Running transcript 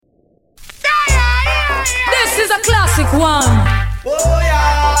This is a classic one. Oh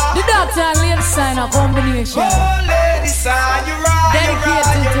yeah. The Doctor and Lady Sign a combination. Oh Lady Sign, you right.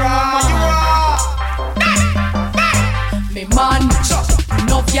 Dedicated to my man. Me man,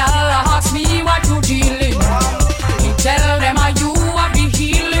 no y'all ask me what you dealing. Me tell them how you are the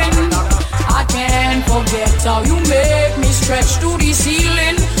healing. I can't forget how you make me stretch to the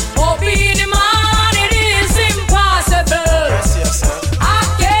ceiling. Oh, be the man, it is impossible. I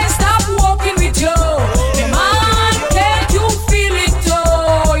can't stop walking with you. The man, can't you feel it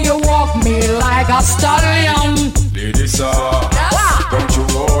too? You walk me like a stallion. Lady sir, don't you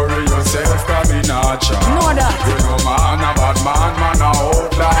worry yourself, coming at ya. Know that. You know man, a bad man a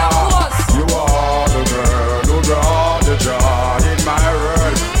outlaw. You are the girl who brought the joy in my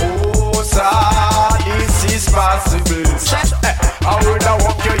world. Oh sir, this is possible. I would have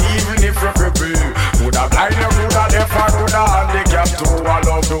walked you even if you prepare. Would have blind you, would have deaf, I would have handicapped too. I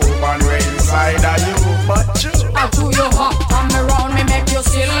love the woman way inside of you. But you I do you hot, come around me, make you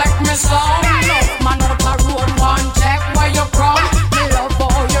still like me song. Man out a road, one check where you from. Me love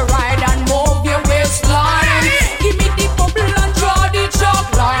how you ride and move your waistline. Give me the bubble and draw the chalk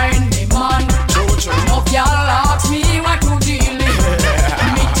line. Me man, enough y'all ask me what you dealing.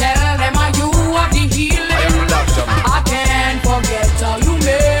 Me tell them how you are the healing. I can't forget how you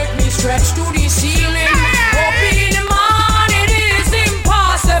make me stretch to the ceiling. Oh, be the man, it is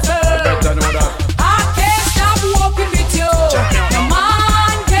impossible. I can't stop walking with you. The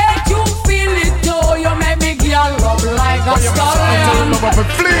man, can't you feel it too? You make me girl love like a stallion.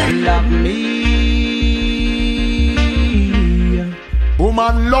 love me.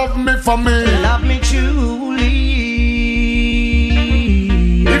 Woman, love me for me. Love me truly.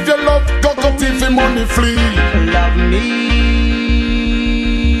 If you love, go if your money flee. Love me.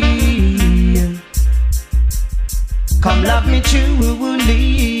 Come love me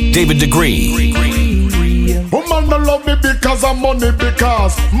truly. David Degree. Woman don't love me because of money,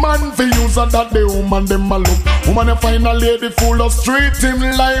 because man for use of that the woman them a look. Woman you find a lady full of street him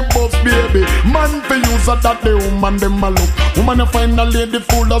like bus baby. Man for use of that the woman them a look. Woman you find a lady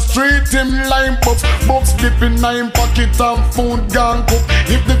full of street him like bus. Box dipping in pocket and food gone cook.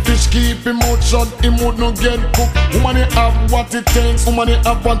 If the fish keep him out shut, him would not get cooked. Woman you have what it takes, woman you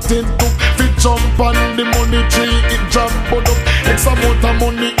have what it took. Fit jump on the money tree, it jump but up. X amount of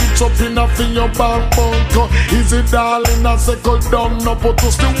money, it's up in a fin your bank bunker. Easy darling, I say go down, no put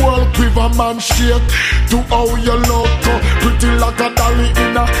us the world quiver man shake. To how you look, pretty like a dolly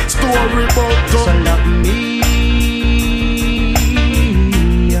in a storybook. So love me.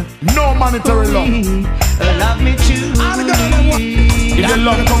 No monetary love. Love me too. If you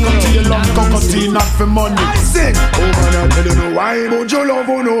love cockatoo, you love cockatoo, not for money. I sing. Oh man, I tell you no why, but you love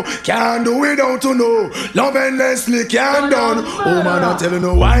you no. Can't do without you no. Love endlessly can't done. Oh man, I tell you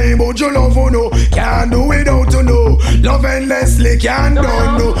no why, but you love you no. Can't do without you no. Love endlessly can't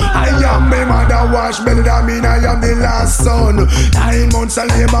done. No, I am my mother wash belly, that mean I am the last son. 9 months of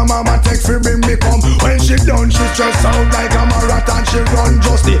labor, mama take for bring me come. When she done, she stress out like a marathon. She run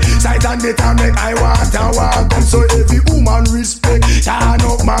just the sight and the time make I want to walk. So every woman respect. Turn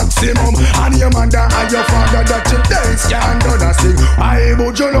up maximum. And your mother and your father that you dance can't do the sing. Why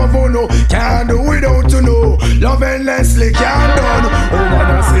but you love you no. Can't do without you no. Love endlessly can't done. Oh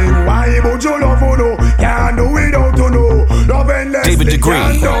man I sing. Why but you love you no. Can't do without you no. Love endlessly David Degree.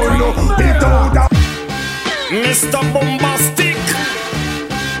 can't done no. Without that. Mr. Bombastic.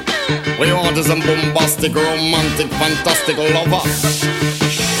 We want some bombastic, romantic, fantastic lover.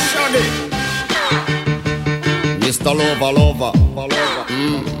 Shaggy. Mr. Lover.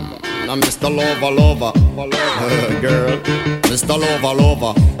 Now Mr. Lover. Girl. Mr.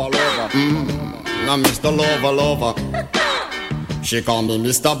 Lover. Now Mr. Lover. She call me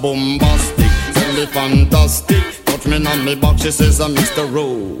Mr. Bombastic. Tell me fantastic. Touch me on me back. She says I'm Mr.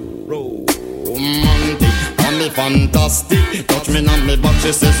 Romantic. Call me fantastic. Touch me on me back.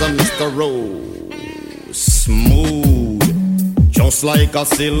 She says I'm Mr. Smooth. Just like a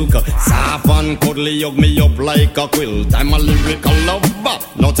silk, soft and cuddly, hug me up like a quilt. I'm a lyrical lover,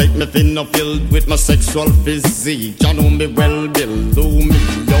 now take me thin or filled with my sexual physique. You know me well, Bill, do me,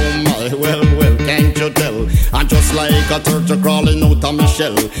 oh my, well, can't you tell? I'm just like a turtle crawling out of my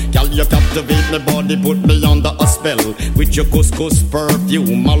shell. Girl, you captivate my body, put me under a spell. With your couscous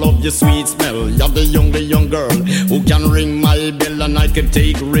perfume, I love your sweet smell. You're the young girl who can ring my bell, and I can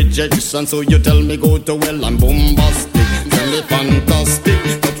take rejection. So you tell me go to well, I'm bombastic. Tell me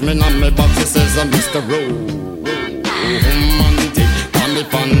fantastic, touch me on my back, she says I'm Mr. Romantic. Tell me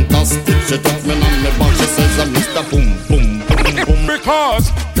fantastic, she touch me on my back, she says I'm Mr. Boom.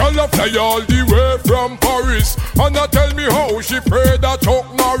 Because girl fly all the way from Paris, and I tell me how she pray that Chuck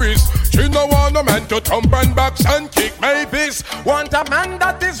Norris. She no wanna man to thump and box and kick my fist. Want a man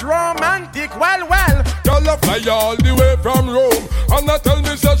that is romantic, well. Girl a fly all the way from Rome, and I tell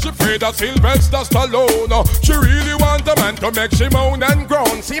me that she afraid of Sylvester Stallone. She really want a man to make she moan and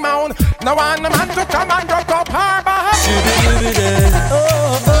groan. Simone, no want a man to come and rock up her back. Shoo-be-doo-be-day,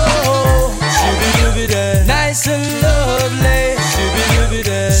 oh, shoo-be-doo-be-day, nice and lovely.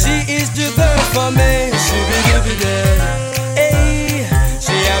 Shoo-be-doo-be-day, she is the girl for me. Shoo-be-doo-be-day, hey,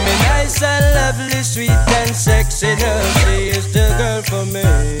 she am me nice and lovely, sweet and sexy. No, she is the girl for me.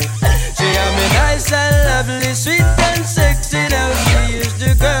 She am me nice and lovely, sweet and sexy. Now she is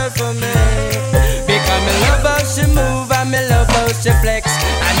the girl for me. Because me love how she move and me love how she flex.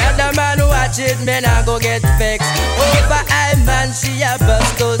 Another man watch it, man I go get vexed. Over I man she a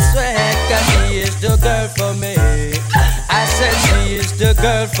bust go sweat. Cause she is the girl for me. I said she is the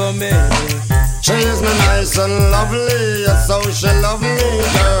girl for me. She is me nice and lovely, yes, how she love me,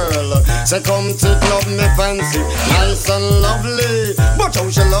 girl. Say come to love me fancy, nice and lovely. But how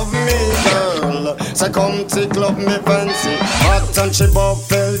she love me, girl. Say come to love me fancy, hot and she buff,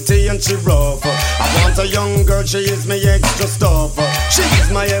 healthy and she rough. I want a young girl, she is my extra stuff. She is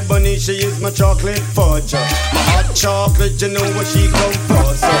my ebony, she is my chocolate fudge. My hot chocolate, you know where she come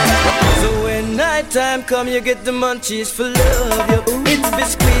from. So when night time come, you get the munchies for love. You it's be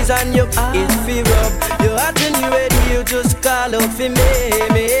squeeze and you it's be rub. You hot and you ready, you just call out for me.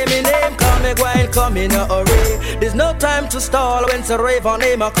 Me name, call me Gwine, come in a hurry. There's no time to stall when it's a rave on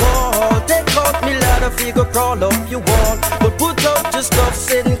name a call. Take out me ladder, figure crawl up you wall. But put out your stuff,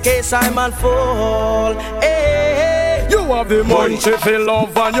 sit in case I'm on fall. Hey, you have the munchie for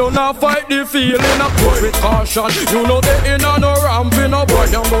love and you not fight the feeling. Approach with caution. You know they in and no ramping a boy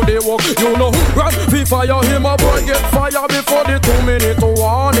can go they walk. You know who run, we fire him a boy get fire before the 2-minute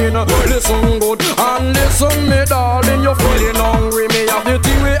warning. Listen good and listen me darling. You feeling hungry, me have the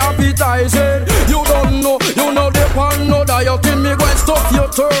thing we appetizing. You don't know, you know the pan no diet in me. Go and stuff your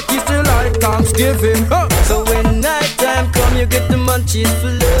turkey still like Thanksgiving. So when night time come, you get the munchies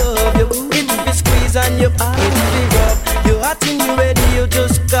for love. You it be squeeze and you it be rub. You hot and you ready, you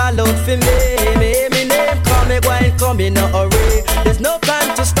just call out for me. Me name, call me Gwine, come in a hurry. There's no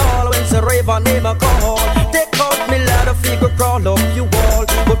time to stall when it's a rave on name a call. Take out me ladder, figure crawl up you wall.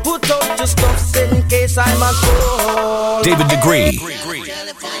 But put out your stuff, sit in case I'm on fall. David Degree.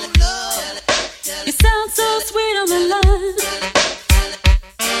 You sound so sweet on the line.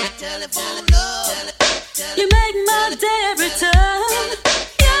 You make my day every time.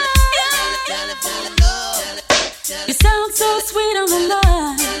 You sound so sweet on the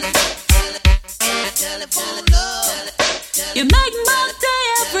line. You make my day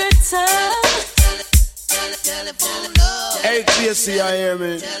every time. Hey, TSC, I hear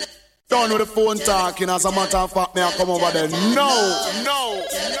me. Don't know the phone talking, as a matter of fact, may I come over there? No.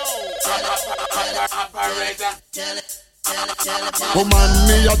 Woman,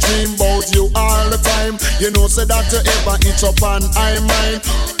 me a dream about you all the time. You know, say that you ever itch up and I mind.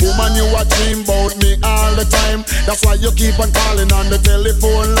 Woman, you a dream about me all the time. That's why you keep on calling on the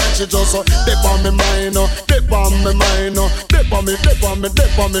telephone like she just dip on me mind, dip on me mind, dip on me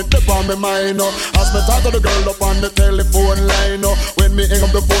mind. As me talk to the girl up on the telephone line, when me hang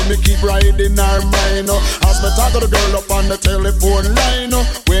up the phone, me keep riding her mind. As me talk to the girl up on the telephone line,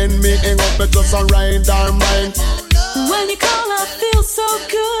 when me hang up, me just ride her mind. When you call, I feel so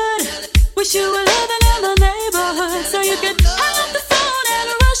good. Wish you were living in the neighborhood, so you could hang up the phone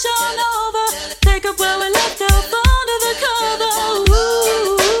and rush on over. Take up where we left off under the cover.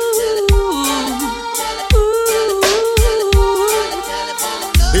 Ooh,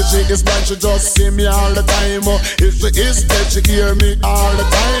 if she is blind, she just see me all the time. If she is dead, she hear me all the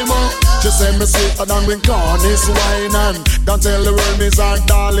time. She say me sweeter than when cornice wine, and can tell the world me's our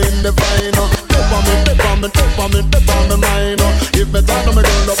darling divine. Dip on me mind. If me talk to me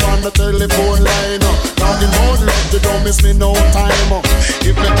girl up on the telephone line, talking about love, you don't miss me no time.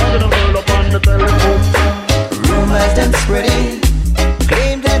 If me talk to the girl up on the telephone, rumors them spreading,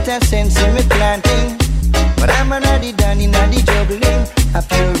 claim that I've sense in me planting, but I'm already done in the juggling. I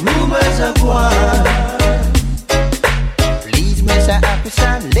feel rumors of war. Please, Mr.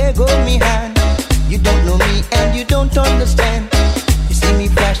 Officer, let go me hand. You don't know me and you don't understand. You see me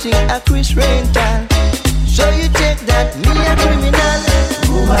flashing a Chris rental, so you check that me a criminal.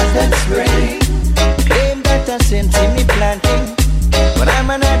 Rumors that spreading, claim that I sense in me planting, but I'm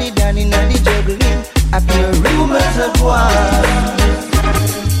already done in the juggling. I feel rumors of war.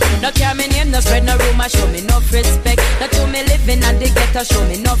 no care me name, no spread no rumor, show me no respect. No to me living at the ghetto, show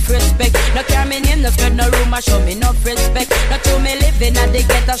me no respect. No care me name, no spread no rumor, show me no respect. No to me living at the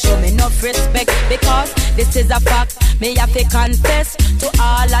get to show me enough respect, because this is a fact. Me have to confess to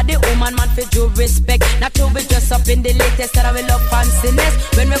all of the woman man for due respect. Not to be dressed up in the latest that we look fanciness.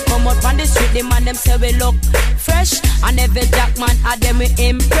 When we come out on the street, the man them say we look fresh, and every jack man of them we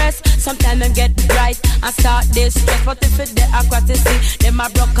impress. Sometimes them get bright and start this stress, but if it's the aqua to see them a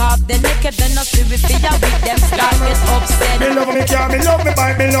broke off the naked, then not see we figure with them start get upset. Me love me car, me love me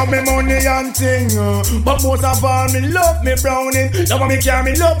bike, me love me money and thing. But most of all, me love me browning. Love me car,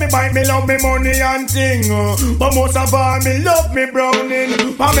 me love me bike, me love me money and thing. But most of all, me love me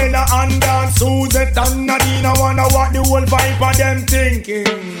browning. Pamela and Dan, Suzette and Nadine, I wonder what the whole vibe of them thinking.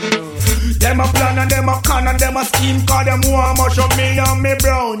 Them a plan and them a con and them a scheme, cause them want much of me and me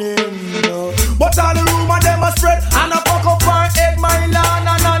browning. But all the rumor them a spread, and I fuck up her head, my land,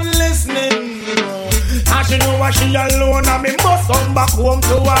 and I'm listening. And she know why she alone, and me must come back home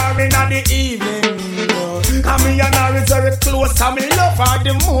to her in the evening. And me and her is very close, and me love her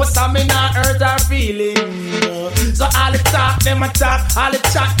the most, and me not hurt her feelings. So all the talk, them a talk, all the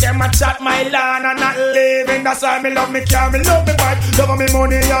chat, them a chat, my land, and not living. That's why me love me car, me love me bike, love me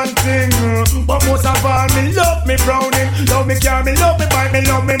money and thing. But most of all, me love me browning. Love me car, me love me bike, me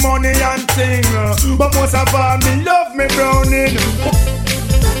love me money and thing. But most of all, me love me browning.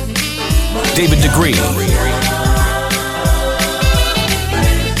 David Degree.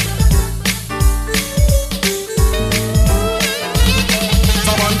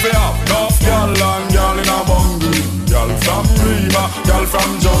 Girl and girl in a bungle, girl from river, girl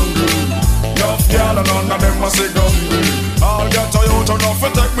from jungle. Enough girl and none of them must say gungle. I'll get Toyota enough to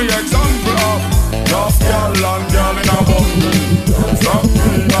take me example of. Enough girl and girl in a bungle, girl from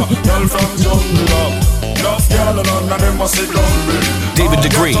river, girl from jungle. Enough girl and none of them must say gungle. David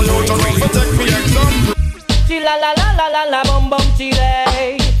Degree. Chilla la la la la la bum bum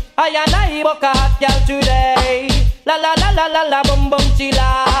chile. I and I book a hot girl today. La la la la la la bum bum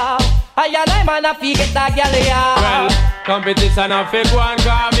chilla. I and I man a fi get a gal ya. Well, competition a fi go and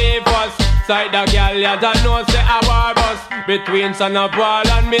call me first. Side the gal ya don't know say a war bus. Between Son of Paul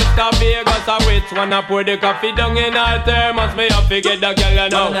and Mr. Vegas, a which one a pour the coffee down in her thermos. Me a fi get the gal ya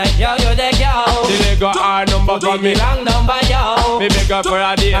now. Yo, you the gal. She leg got her number for me. Wrong number yo. Me beg her for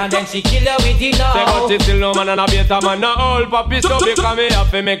a date. And then she kill her with it now. Say but she still no man and a better man. No old puppy so because me a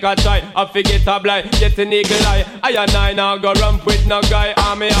fi make a try. A fi get a blind, get an eagle eye. I and I now go ramp with no guy.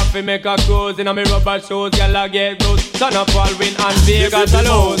 And me a fi make a cruise in a me rubber shoes. Gal a get close. Son of Paul win and Vegas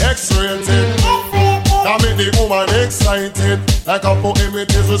alone. X-rated. That make the woman excited. Like a poem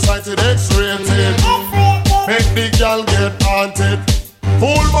it is recited. X-rated. Make the girl get haunted.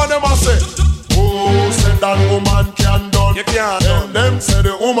 Fool man them a say, who said that woman can done? You can't done. Them say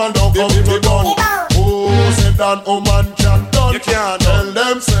the woman don't come to done. Who said that woman can done? You can't done.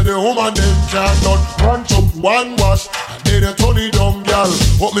 Them say the woman them can done. One chop, one wash, and then you turn it down, girl.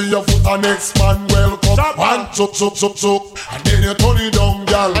 Put me your foot and next man welcome. One chop, chop, chop, chop, and then you turn it down,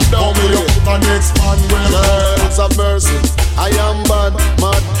 girl. Put me your foot and next man welcome. It's a mercy. I am bad,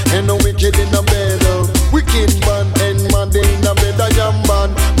 mad, and no wicked in the bed. Wicked man and mad in the bed. I am bad,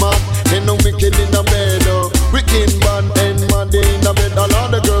 mad, and no wicked in the bed. Wicked man and mad in the bed. All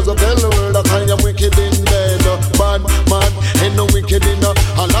of the girls of the world that I am wicked in bed. Bad, mad, and no wicked in the.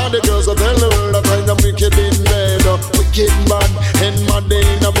 All of the girls of the world that I am wicked in bed. Wicked man and mad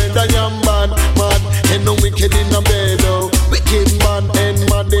in the bed. I am bad, mad, and no wicked in the bed. Wicked man and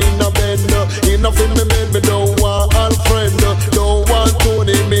mad in the bed. Enough in the bed, me don't want all friend. Don't want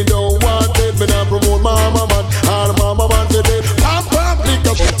Tony, me don't want it. Me not promote mama man, all mama man today. Pam pam, lick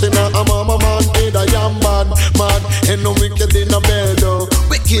a shit in a mama man. I am bad, mad, and no wicked in the bed.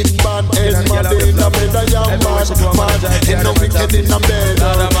 Wicked man and mad in the bed. I am bad, mad, and no wicked in the bed.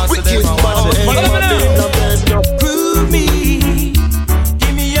 Wicked man and mad in the bed. Prove me,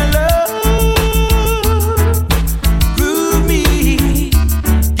 give me your love. Prove me,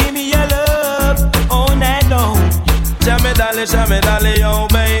 give me your love all night long. Show me dolly, oh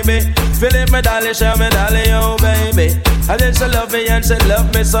baby. Philip me dolly, show me dolly, oh baby. And then she love me and she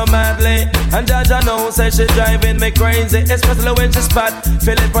love me so madly. And Jaja knows say she driving me crazy, especially when she spot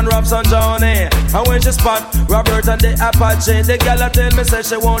Philip and Robson Johnny. And when she spot Robert and the Apache, the girl tell me say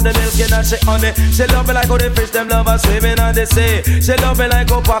she want the milk and she honey. She love me like how the fish them love her swimming on the sea. She love me like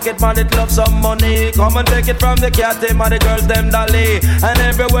how pocket man it love some money. Come and take it from the cat team and the girls them dolly. And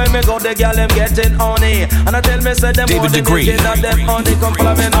everywhere me go the girl them getting honey. And I tell me say them want the milk and them honey. Come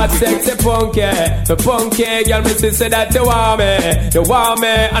follow me now. Sexy punky, the punky girl me say that you want me,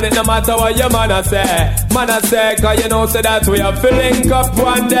 and it no matter what your man a say, cause you know say that we are filling up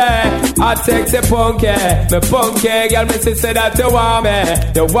one day. I take the punky, girl, me say that you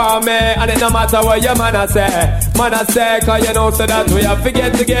want me, and it no matter what your man I say, cause you know so that we have to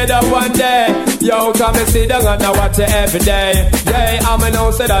get together one day. Yo, come and sit down and I watch you every day. Yeah, I'm a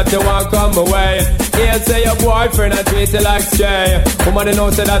know so that you want come away. Here say your boyfriend and treat you like stray. Woman, you know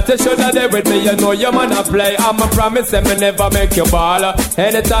so that you should have there with me. You know your man I play. I'm a promise that me never make you ball.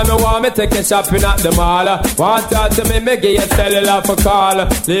 Anytime you want me, take you shopping at the mall. Want to talk to me give you cellular for call.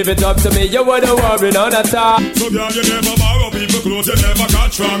 Leave it up to me, you wouldn't worry none at all. So girl, you never borrow people clothes, you never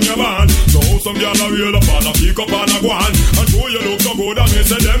catch from your man. So some girl a real up and a pick up and a go on. And show you look so good and me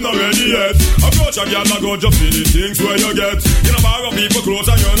say them not ready yet. Approach a girl a go just see the things where you get. You know borrow people clothes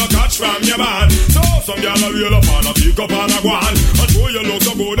and you not catch from your man. So some girl a real up and a pick up and a go on. And show you look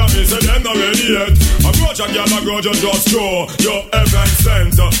so good and me say them not ready yet. Approach a girl a go just show your heaven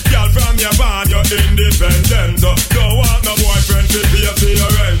sent. Girl from your band, you're independent. Don't want no boyfriend to pay for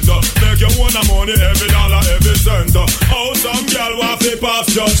your rent. Make you own the money every dollar, every cent. Oh, some girl want to pass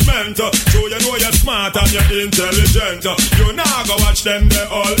judgment. So you know you're smart and you're intelligent. You now go watch them, they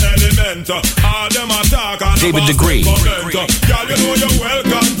all element. All them attack and David Degree. Girl, you know you're well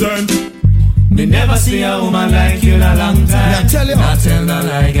content. Me never see a woman like you in a long time. Not tell no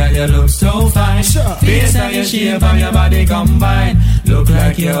lie, girl, you look so fine. Based on your shape and your body combined, look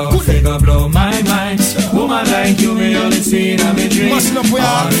like your figure blow my mind. Woman like you, me only see in a me dream. All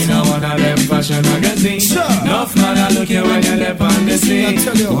in a one of them fashion magazines. Enough man, I look you when you left on the scene.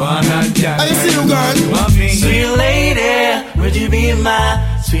 One and girl, I see you, girl. You want me? Sweet lady, would you be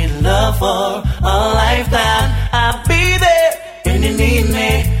my sweet love for a lifetime? I'll be there when you need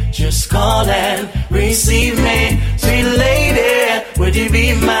me. Just call and receive me. Sweet lady, would you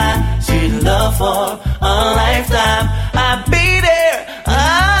be my sweet love for a lifetime? I'll be there.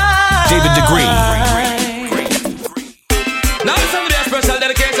 David Degree. Now it's time for the special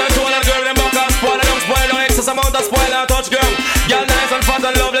dedication to all of the girls in back and spoil and don't spoil no excess amount of spoil and touch girl. Girl nice and fat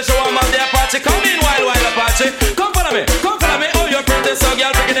and lovely, show them out there Apache. Come in wild Apache. Come follow me. Oh you're pretty so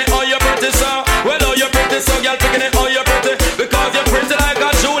girl picking it. Oh you're pretty so. Well oh you're pretty so girl picking it. Oh you're pretty because you're pretty like a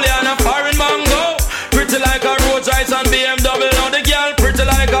Julia and a foreign mango. Pretty like a Rolls Royce and BMW. Now the girl pretty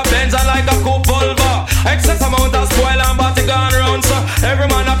like a Benz and like a coupe Volvo. Excess amount of spoil and body gone round so. Every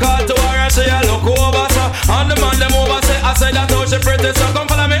man a call to her and she a look over so. And the man them over say I say that oh she pretty so. Come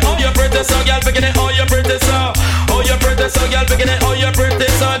follow me. Oh you're pretty so girl picking it. Oh you're pretty so. Oh you're pretty so girl picking it. Oh you're pretty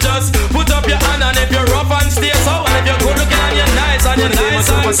so. Just put up your hand and if you're rough and stay so. And if you're good looking and you're nice and you're nice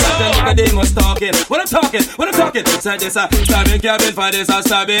and so. Nicodemus talking. What I'm talking. Say this a stabbing cabin for this a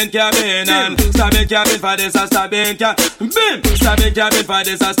stabbing cabin and stabbing cabin for this a stabbing cabin. Bim. Stabbing cabin for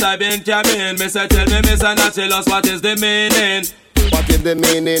this a stabbing cabin. Me say tell me Mr. Nachilus what is the meaning? What is the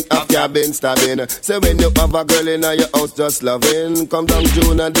meaning of cabin stabbing? Say when you have a girl in your house just loving, come down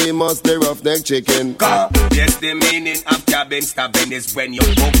June and they must the roughneck chicken. Yes, the meaning of cabin stabbing is when you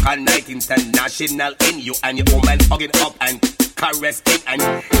book a night international in you and your woman hugging up and caressing and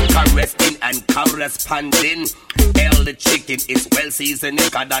corresponding. Hell, the chicken is well seasoned.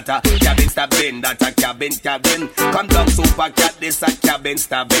 Cause that a cabin stabbing, that a cabin. Come down super cat, this a cabin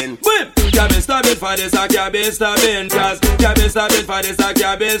stabbing. Boom! Cabin stabbing for this a cabin stabbing. Cause cabin stabbing for this a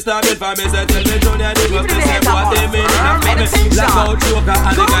cabin stabbing. For me say tell me Junior, they must be say what they mean. Like out Joker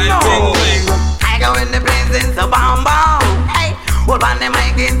and the guy wing. I go in the place in the bomb bomb. Hey, hold on the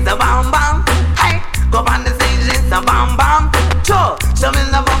mic in the bomb bomb. Hey, go on the stage in the bomb bomb. Sure, some in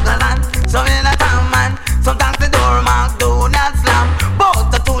the vocal and some in the town man. Sometimes the door mark do not slam.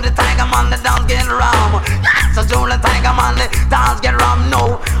 Both the to the tiger man, the dance get rum. Yes, so to the tiger man, the dance get rum.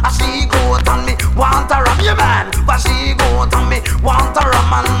 No, she go on me, want a rum, you man. But she go on me, want a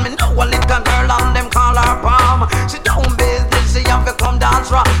rum. And me know a little girl on them call her palm. She don't business, she have to come dance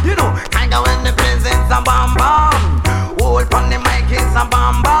raw. You know, kind of when the place is a bomb bomb. Hold on the mic is a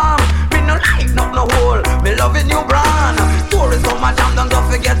bomb bomb. Me no like no hole, me loving you brand. Stories so much I'm don't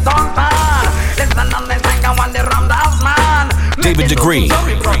forget some time. Listen on the thing I want the ram dance man. David Degree.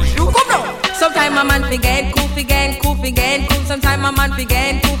 Sometimes my man forget, cool. Sometimes my man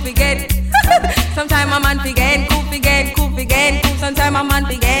forget, cool. Sometimes my man forget, cool. Sometimes my man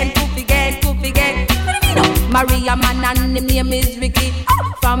forget, cool. Maria man and the name is Ricky.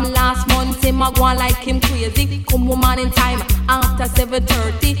 From last month him a go on like him crazy. Come woman in time after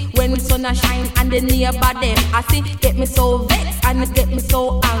 7:30 when the sun a shine and the neighbor them I see get me so vexed and it get me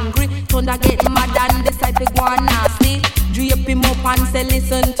so angry. Thunder get mad and decide to go on nasty. Drape him up and say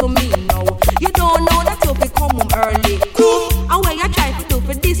listen to me now. You don't know that you come home early. Cool. And when you try to do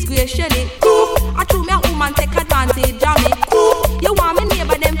for disgrace it. Cool. I told me a woman take advantage of me. Cool. You want me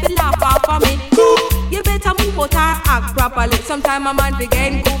neighbor them to laugh off of me. Cool. You better move out and act properly. Sometimes a man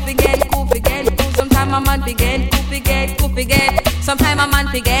begin, goof again, goof again, goof. Sometimes a man begin, goof again, goof again. Sometimes a man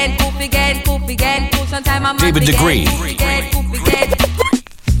begin, goof again, goof again, goof. Sometimes a man David Degree. goof again.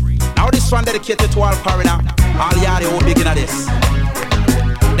 Now this one dedicated to all foreigner, all y'all who begin at this.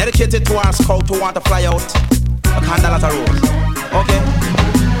 Dedicated to our scout who want to fly out a candle at a rose. Okay?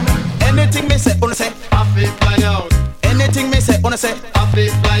 Anything me say, wanna say, I feel fly out. Anything me say, wanna say, I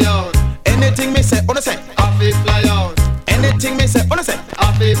feel fly out. Anything me say, wanna say, I feel fly out. Anything me say, wanna say,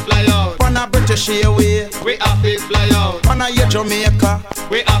 I feel fly out. Wanna British Airways, we I feel fly out. Wanna your Jamaica,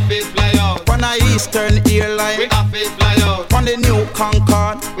 we I feel fly out. Wanna Eastern Airline, we I feel fly out. Wanna New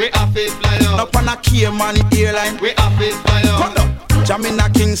Concorde, we I feel fly out. No wanna Cayman Airline, we I feel fly out. Jamina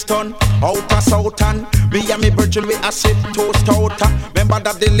Kingston, outer Southern. Me and me virgin we a sit toast outer. Remember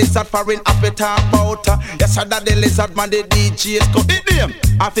that the lizard foreign up it about. Yes, I that the lizard man the DJs go hit them.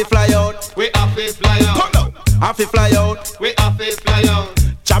 I fi fly out, we I fi fly out. Come down, I fi fly out, we I fi fly out.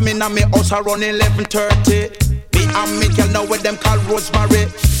 Jamina me house around 11:30. Me and me girl now with them call Rosemary.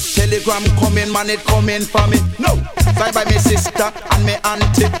 Telegram coming, man, it coming for me. No, side by me sister and me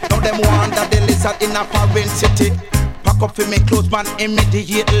auntie. Now them want that the lizard in a foreign city. Pack up for me clothes, man,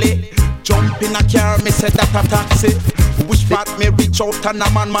 immediately. Jump in a car, me say that a taxi. Which part me reach out and a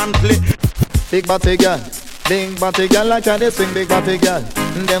man monthly. Big body girl, like how they swing. Big body girl,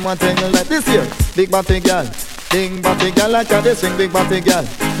 them want thing like this here. Big body girl like how they swing. Big body girl,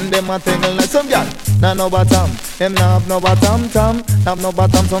 them want thing like some girl. Nah no bottom, them nah have no bottom tom. Have no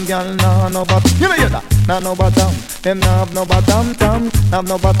bottom, some girl nah no bottom. You know hear that? Nah no bottom, them nah have no bottom tom. Have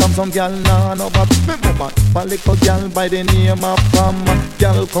no bottom, some girl nah no bottom. Me woman, one little girl by the name of Pam.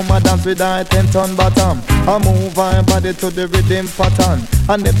 Girl come a dance with her 10-ton bottom. I move her body to the rhythm pattern.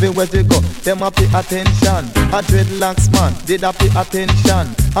 And everywhere she go, them a pay attention. A dreadlocks man, did a pay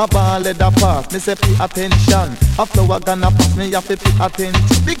attention. A ball leather park, me say pay attention. A flower gonna pass me, have to pay attention.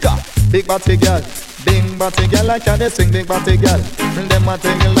 Big body girl, big body girl like how they swing. Big body girl, them a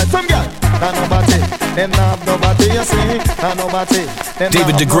thing like some girl. Nah nobody, them nah have nobody, you see. Nah nobody,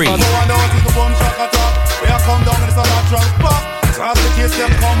 David Degree. We are come down in the natural spot. As the kids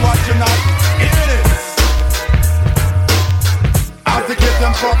them come watching that. Hear this. As the kids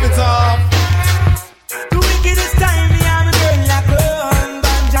them fuck it up. The wickedest time me and me girl like run.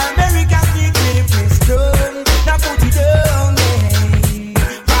 Banja America speak with the Princeton. Now put it down,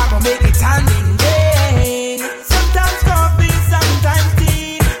 yeah. Papa make it standing, yeah. Sometimes coffee, sometimes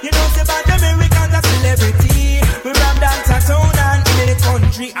tea. You know say Banja America's a celebrity. We rap dance a town and in the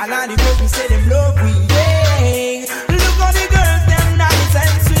country. All of the girls we say them love we, yeah. Look how the girls them nice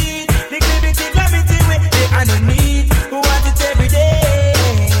and sweet. The gravity with the underneath. Who want it every day?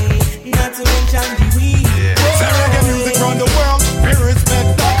 Not to mention the weed. Say reggae music round the world, we respect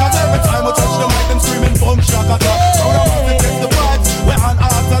that. Cause every time we touch the mic, them screaming boom shaka. Round about to take the vibes, we're on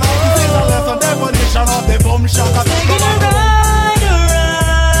after that. This is a lesson definition of the boom shaka. Taking a ride,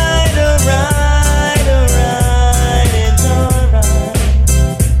 it's alright.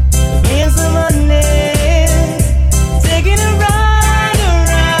 Here's the money. Taking a ride,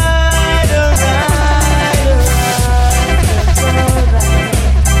 it's alright.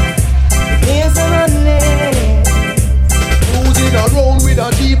 Here's the money. Cruising around with a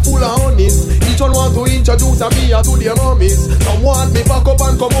jeep full of honeys. Each one want to introduce a me to their mummies. Some want me back up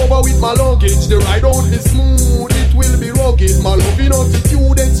and come over with my luggage. The ride won't be smooth, it will be rugged. My loving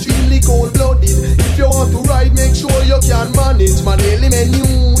attitude extremely cold-blooded. If you want to ride, make sure you can manage. My daily menu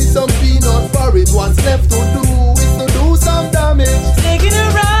is some peanut porridge. What's left to do is to do some damage. Taking a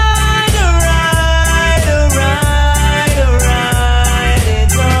ride,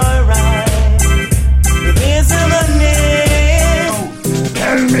 it's alright. Here's the money.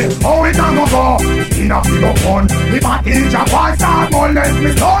 Tell me how it a go go in a big up fun. If a teacher boy start molest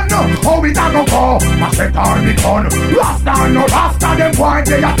me son, how it a go go? My set on the gun. Rasta no Rasta, them boy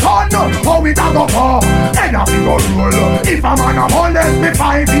they a ton. How it a go go? Then a big roll. If a man a molest me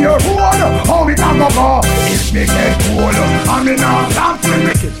 5-year old, how it a go go? If me get cold, I me not stop to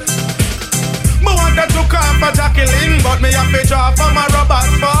make it. Me want to took off a Jacqueline, but me have to draw for my robbers.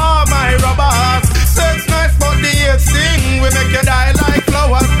 Sex nice, but the hate sting. We make you die like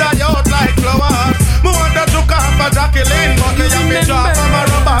flowers, die out like flowers. Me want to took off a Jacqueline, but me have to draw for my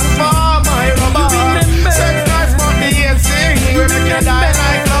robbers. Sex nice, but the hate sting. We make you die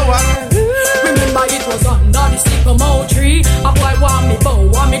like flowers. Remember it was under the sycamore tree. A boy want me bow,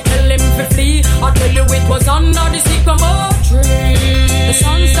 want me tell him to flee. I tell you it was under the sycamore tree. The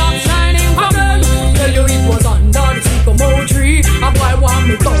sun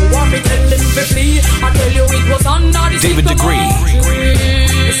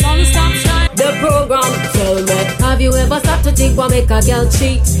make a girl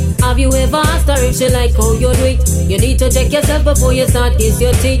cheat? Have you ever asked her if she like how you do it? You need to check yourself before you start kiss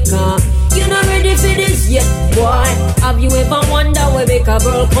your teeth, car you're not ready for this yet, boy. Have you ever wondered where make a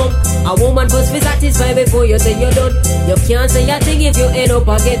girl come? A woman must be satisfied before you say you're done. You can't say a thing if you end up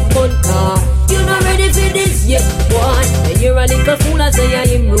a get fun, car you're not ready for this yet, boy. And you're a little fool and say I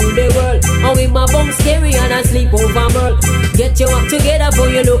him rule the world. And with my bum scary and I sleep over merl. Get your act together before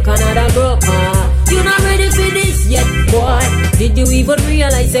you look another girl, you're not ready for this yet, boy. Did you even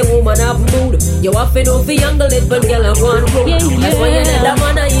realize a woman have mood? You have to know for younger little girl and one room. That's why you let the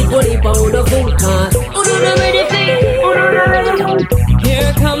man eat bully pound of food,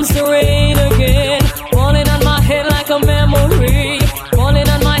 Here comes the rain again, falling on my head like a memory, falling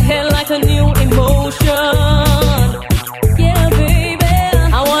on my head like a new emotion. Yeah, baby,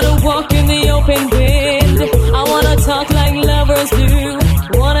 I wanna walk in the open wind, I wanna talk like lovers do,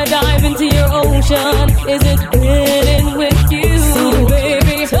 wanna dive into your ocean. Is it fitting with you? So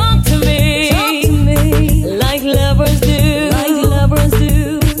baby, talk to me like lovers do, like lovers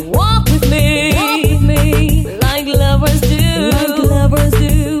do. Walk with me like lovers do, like lovers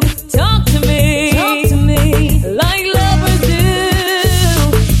do. Talk to me like lovers do.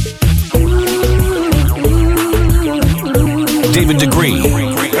 David Degree.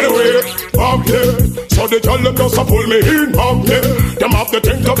 Anyway, magnet. So the girl them just a pull me in, magnet. Them have the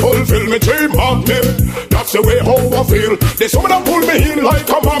thing to fulfill me dream, magnet. That's the way how I feel. They some of them pull me in like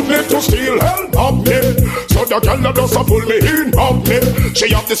a magnet to steal, hell, magnet. So the girl them just a pull me in, magnet. She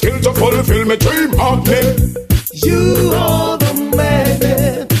have the skill to fulfill me dream, magnet. You are the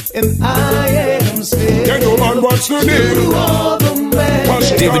magnet, and I am still. Then no man wants to need. You are the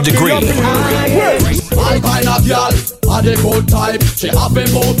magnet. David Degree. My kind of girl, a the good type. She have been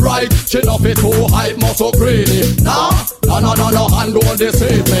both right. She love it too hype, not so greedy. No, and don't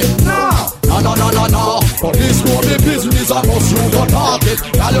deceive me. No. But this will be business, I must you go talk it.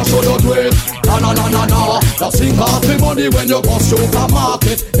 Girl, you should do it. No. Just think of the money when you go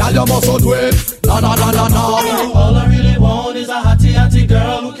supermarket. Girl, you must do it. No. All I really want is a hottie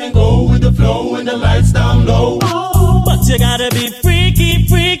girl who can go with the flow when the lights down low. But you gotta be freaky.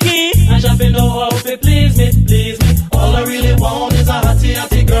 I just know how to please me. All I really want is a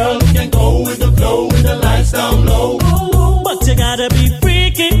hottie girl who can go with the flow when the lights down low. But you gotta be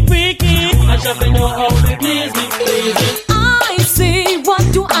freaky. I just know how to please me. I see, what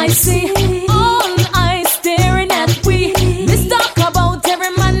do I see? All eyes staring at we. This talk about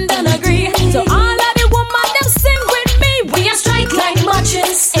every man don't agree. So all of the woman them sing with me. We are strike like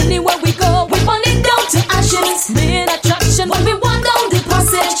matches. Anywhere we go, we burn it down to ashes. Main attraction when we walk down the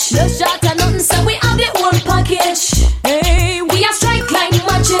passage. No shot and nothing, so we have the whole package. Hey, we are strike like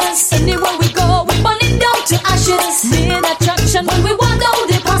matches. Anywhere we go, we burn it down to ashes. Main attraction when we walk down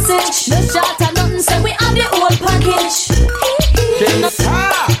the passage. No shot and nothing, so we have the whole package.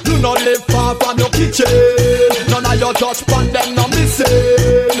 You not live far from your kitchen. None of your touch pan them no missing.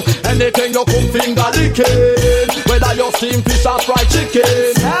 Anything you cook finger licking. Whether you steam fish or fried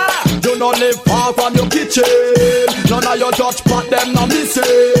chicken. You not live far from your kitchen. None of your touch pan them no missing.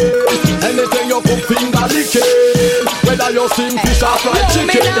 Anything you cook finger licking. Whether you steam fish or fried chicken.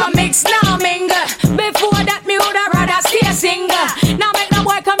 Me now mix, now mingle. Before that me woulda rather stay single. Now make the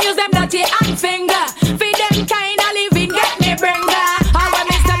boy come use them dirty hand finger. Feed them kind of living get me bringer. I want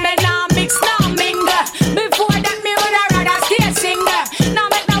me say me now mix, now mingle. Before that me woulda rather stay single. Now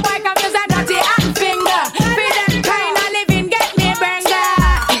make the boy come use them dirty hand finger. Feed them kind of living get me bringer.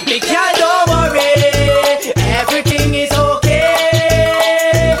 Me girl, don't worry, everything is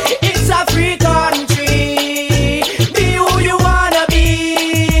okay. It's a free country. Be who you wanna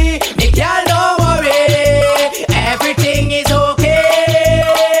be. Me girl, don't worry, everything is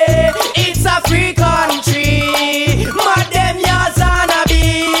okay. It's a free country. Madam, yours wanna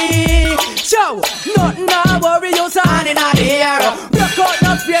be. So, nothing to worry, you stand in the air. Break out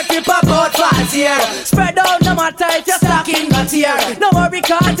the fake, keep a boat fast here. Spread out no matter if you're stuck in the tear. No worry,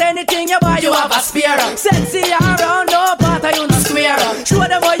 cause anything you buy, you have a spare. Sexy around, no part of you no square. Show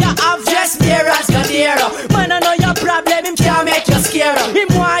them what you have, just beer as good here. Man, I know your problem, him can't make you scare. Him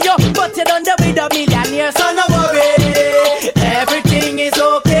want you, but you done the with a millionaire. So no worry, everything is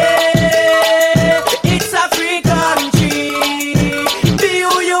okay. It's a free country. Be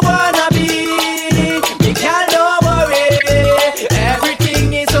who you wanna be. You can't don't worry,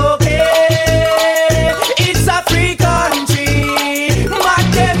 everything is okay. It's a free country.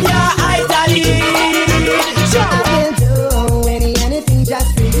 Madam, you're Italy. I will do anything just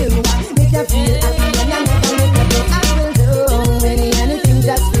for you. Make you feel happy when you're never look at me. I will do anything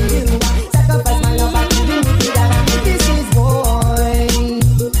just for you. Sacrifice my love, I can do it.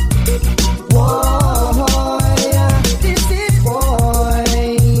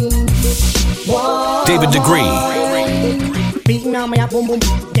 David Degree. Beating on my boom boom,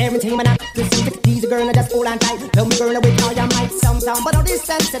 guarantee man I just see tease a girl and just hold on tight. Tell me girl with all your might, sometime but all this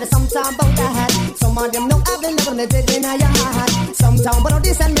sense said sometime about that. Some of them know have the love and they dig in your heart. Sometime but all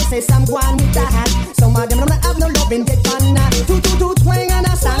this and me say some go on with that. Some of them don't have no love in dead fan. Two twang and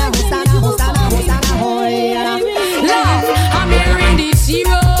a sana. Love, I'm hearing this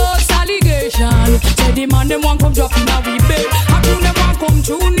serious allegation. Say the man them want come drop in a we bed. I do them want come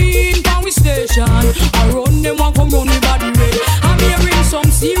tune in from we station. I run them want come run me body way. I'm hearing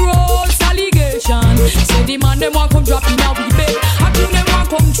some serious allegation. Say the man them want come drop in a we bed. I do them want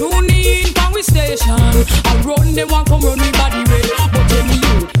come tune in from we station. I run them want come run me body way. But tell me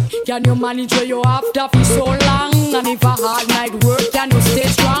you, can you manage where you after for so long? And if a hard night work, can you stay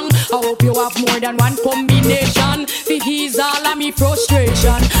strong? I hope you have more than one combination. For ease all of me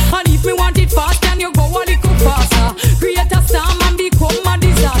frustration. And if me want it fast, can you go a little faster? Create a storm and become a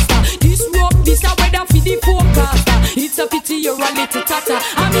disaster. This rope, this a weather for the forecaster. It's a pity you're a little tatter.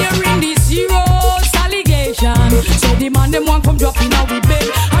 I'm hearing this serious allegation. So the man them want come drop in our bed.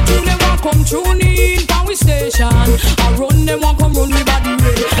 I tune them want come tune in from we station. I run them want come run me body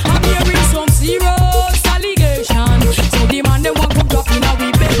way. I'm hearing some serious allegation. So the man them want come drop in our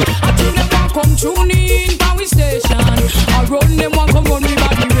bed. I tune them want come tune in from we station. I run them want come run me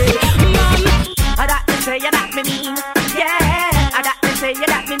body way. Man, I that me say you that me mean. Yeah, I that me say you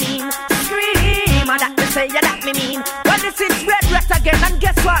that me mean. Scream, I that me say you that me mean. Well, this is red again, and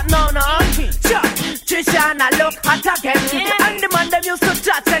guess what? No. Trishana look hot again. And the man them used to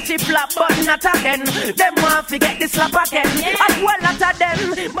chat, say she flap, but not again. Them want to get this slap again. As well out of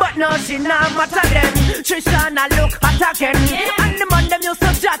them, but no, she not matter them. Trishana look hot again. And the man them used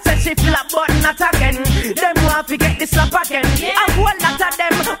to chat, say she flap, but not again. Them want to get this slap again. As well out of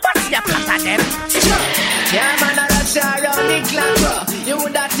them, but she a flat of them. Yeah, man, I rush around the clock. You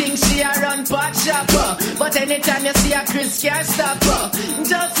woulda think she a run pot shop. But anytime you see a Chris can't stop.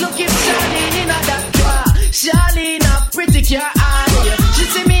 Just look if Charlene in a that car. Charlene a pretty car eye. She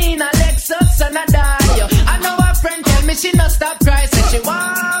see me in a Lexus and a die. I know her friend tell me she not stop cry. Say she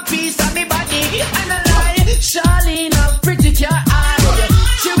want piece of me body and a lie. Charlene a pretty car eye.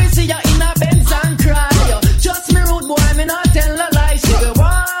 She will see you in a Benz and cry. Just me rude boy, me not tell a lie. She will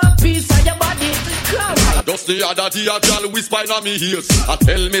want piece of your body. Just the other day a girl whisper in me ears. I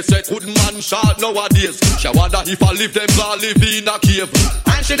tell me say good man short nowadays. She wonder if I live them all live in a cave.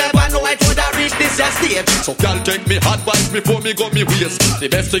 And she never know it would have reached this stage. So girl take me advice before me go me waist. The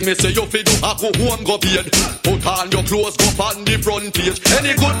best thing me say you fi do I go home go bed. Put on your clothes go on the front page.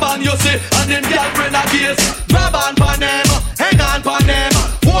 Any good man you see and then girlfriend a gaze. Grab on pan them, hang on pan them,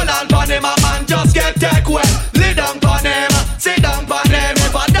 hold on pan them, a man just get take away. Lay down pan them, sit down pan them.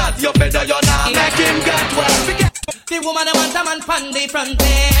 If a that you better you not make him get well. The woman that wants a man from the front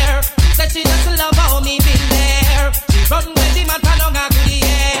there. Said she just love how me been there. She run with the man from long to the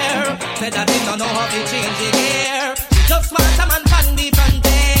air. Said that they don't know how to change the gear. She just wants a man from the front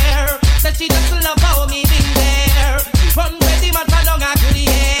there. Said she just love how me been there. She run with the man from long to the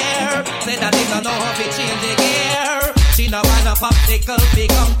air. Said that they don't know how to change the gear. She no wanna popsicle,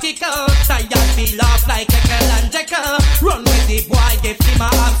 become tickle. Tired feel off like Jekyll and Jekyll. Run with the boy, give him a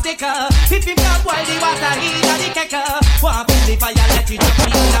obstacle. If him not wild, the water heat and the keckle. Want feel the fire, let it up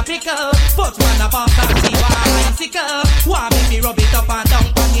in a pickle. But one of us and see why I'm sickle. Want me rub it up and down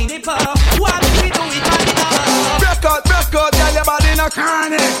on the nipple. Want me do it on the nipple. Break out, girl, your body no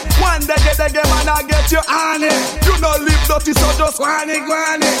cranny. One day get the game and I get you on it. You no live dirty, so just granny.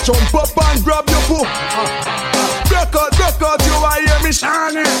 Jump up and grab your book. Break out, you are hear me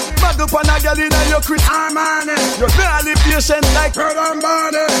shining. Mad up on a girl in your Chris Armani. You're barely patient like her and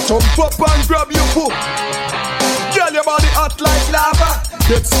body. Jump up and grab your book. Girl, your body hot like lava.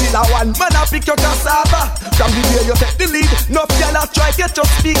 Get still a one man a pick your cassava. From the day you take the lead, no girl a try get your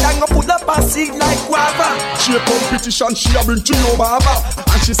speed and go put up a seed like guava. She a competition, she a bring to your baba.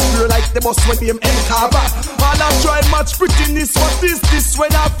 And she spray like the boss when them cover. All I try much prettiness, what is this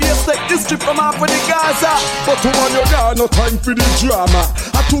when I face like this trip from off for the Gaza? But tomorrow you got no time for the drama.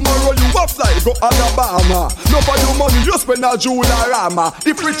 And tomorrow you up like go Alabama. No for your money you spend a Jularama.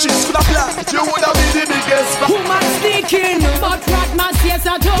 If riches could apply, you would have been the biggest. Woman speaking, but right man says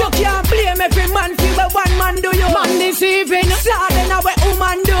I do. You can't blame every man for what one man do you. Man deceiving, sliding away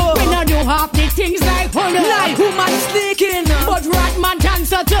woman do. We not do half the things like honor. Like woman sneaking, but right man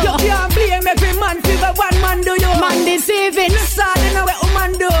dancer too. You can't blame every man for what one man do you. Man deceiving, sliding away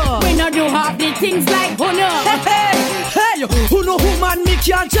woman do. We not do half the things like honor. Hey, who know who man me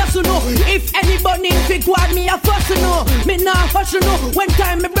can't just know. If anybody pick what me a fuss know. Me not fuss know. When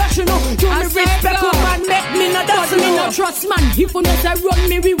time me brush know. You me respect who man make me not dance know. Me no trust man. If you know say run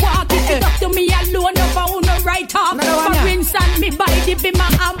me we walk. If it's up to me alone, no right off. For instance, me buy the bimmer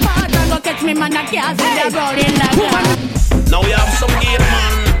and part and go catch me man a gas in the rolling like that. Now we have some gay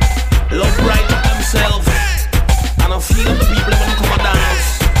man love right up themselves, and I feel the people when come and dance.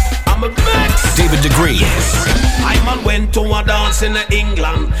 I'm a vex. David Degree. I man went to a dance in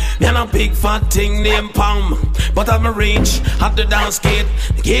England. Me and a big fat thing named Pam. But at my reach at the dance gate,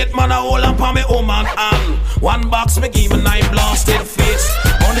 the gate man a hold up on me woman and one box me give me 9 blasted face.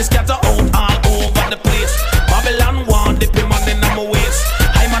 On this scatter out all over the place. Babylon one dip him on in my waist.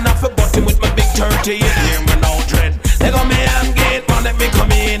 I man have a button with my big 38. Hear me now dread. Let go me and gate man let me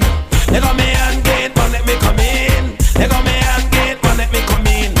come in. Let go me and gate man let me come in. Let go me and gate man let me come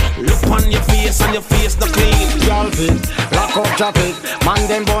in. Look on your face and your face the clean. Y'all fit, lock up traffic. Man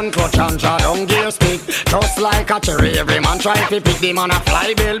them bun clutch and draw down gear stick. Just like a cherry, every man try to pick them on a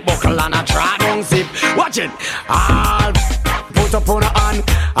fly bill, buckle and a draw down zip. Watch it, all put up on a hand,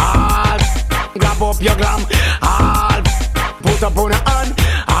 all grab up your glam, all put up on a hand,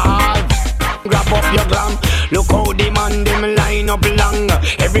 all grab up your glam. Look how the man them line up long.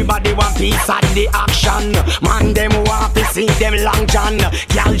 Everybody want piece of the action. Man them want to see them long john.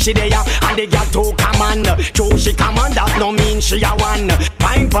 Girl she there and the girl too command. True she command that no mean she a one.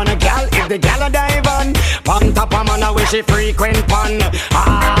 Fine for a girl if the girl a dive on. Pon top a man where she frequent pon.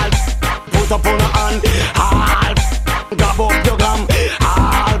 All put up on a hand. All grab up your glam.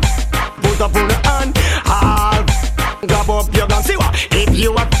 All put up on a hand. All grab up your glam. See what? If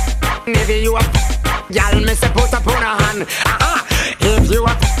you a y'all me say put up on a hand.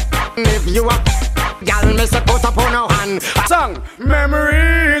 If you up, y'all me say put up on a hand. Song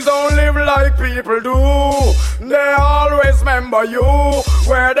memories don't live like people do. They always remember you,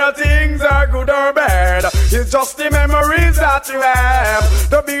 whether things are good or bad. It's just the memories that you have.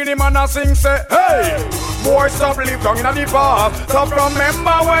 The beanie man a sing say, hey, boy stop live down in the past. Stop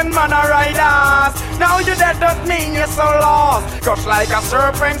remember when man a ride ass. Now you dead don't mean you're so lost. Crush like a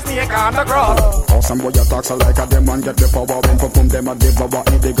serpent snake on the cross. Oh, some boy you talk so like a them and get the power. When perform them a devour.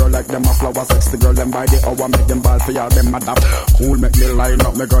 Need the girl like them a flower. Sex the girl them by the hour. Make them ball for y'all them adapt. Cool make me line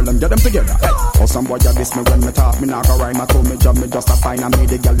up me girl them get them together. Hey. Oh, some boy you diss me when me talk. Me not go rhyme. I told me job me just a fine. And me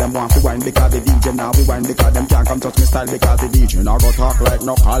the girl them want to wine because the DJ now we wine because them can't come touch me style because the DJ now go talk like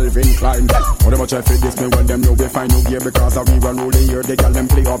no Calvin Klein. Oh, them a try to diss me when them know we find no gear because we run all the year. The girl them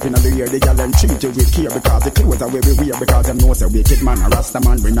play up in the ear. The girl them treat you with care because the clothes are where we wear because them know say wicked man a Rasta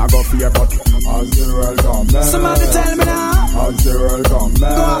man we not go fear but as the world come back. Somebody tell me now. As the world come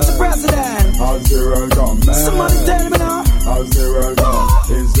back. Go out to president. As the world come back. Somebody tell me now. As the world come.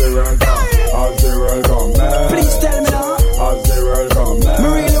 Is the world come. As the world come back. Please tell me now. As the world come back. Me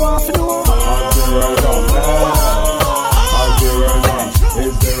really want to know. As the world come back. As the world come.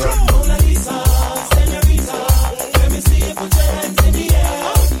 Is the world come.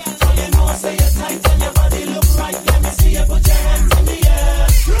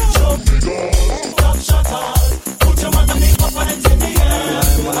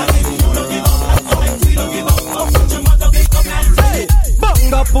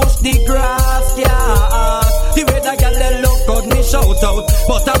 Push the grass, yeah. The way that girl they look good, me shout out.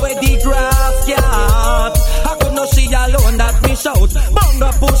 But away the grass, yeah. I could not see alone that me shout.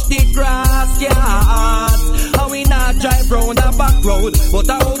 Bunga push the grass, yeah. And we not drive round the back road, but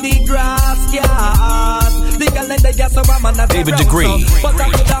I hold the grass, yeah. The girl they get some man at David Degree. But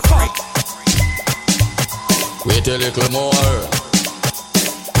I could have come. Wait a little more.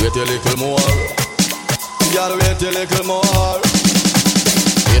 Wait a little more. Gotta wait a little more.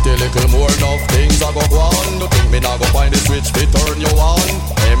 Wait a little more, enough things I go on. You think me not go find the switch to turn you on?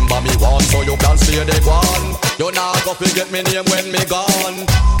 Remember me one so you can stay the one. You not go forget me name when me gone.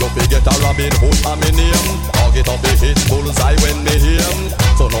 You forget a Robin Hood and me name. I'll get up the hit bullseye when me him.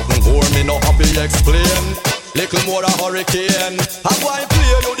 So nothing for me no happy explain. Little more a hurricane. I'm going to play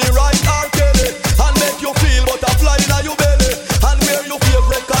you the right arcade and make you feel butterfly in your belly. And wear your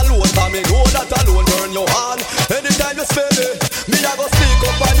favorite cologne, and me know that alone turn you on. Anytime you spell it, me I go sneak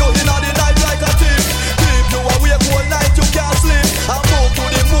up on you in the night like a thief. Keep you awake all night, you can't sleep. And move to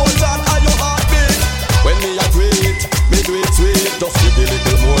the motion and your heartbeat. When me I do it sweet. Just give a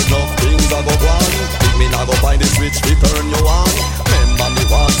little more, enough things I go on. Think me not go find the switch to turn you on. Remember me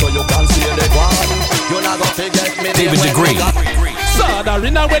one so you can see the one. You not go forget me. David Degree.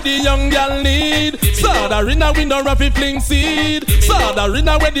 Sodarina where the young girl need. Sodarina we no raffy fling seed.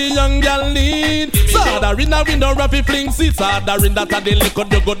 Sodarina where the young girl need. Sodarina we no raffy fling seed. Sodarina that a the liquor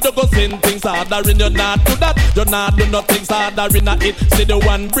do go sing things. Sodarina you not do that, you not do nothing. Sodarina it see the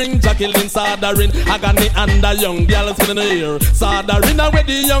one bring Jacqueline. Sodarina agony and the young girls in the ear. Sodarina where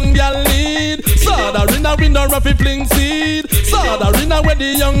the young girl need. Sodarina we no raffy fling seed. Sodarina where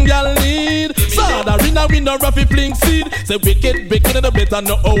the young girl need. Sadarina we no roughy fling seed. Say wicked no better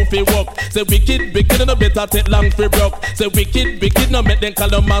no how fi walk. Say wicked no better take long fi broke. Say wicked no make them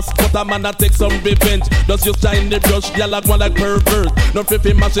call a mascot. A man a take some revenge. Just use shine the brush, gyal a go like pervert. No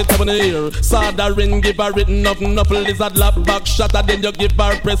fi mash it up in the air. Sadarin give her written up lizard lap back shot. And then you give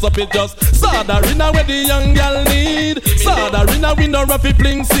her press up it just. Sadarina where the young gyal need. Sadarina we no roughy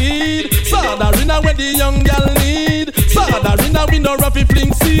fling seed. Sadarina where the young gyal need. Sadarina we no roughy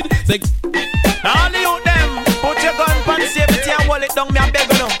fling seed. All you them, put your gun pan safety and hold it down, me a beg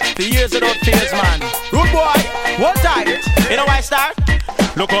you. For years without fears, man. Rude boy, hold tight. You know why I start?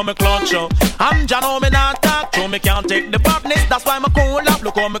 Look how me clutch up. I'm Jano, me not talk true. Me can't take the badness, that's why me cool up.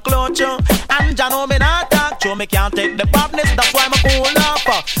 Look how me clutch up. I'm Jano, me not talk true. Me can't take the badness, that's why me cool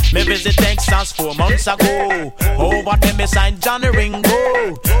up. Me visit Texas 4 months ago. Over there me signed Johnny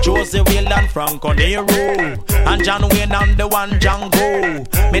Ringo, Josie Will and Franco Nero, and John Wayne and the one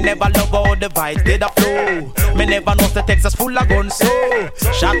Django. Me never love how the vibes did a flow. Me never know the Texas full of guns so.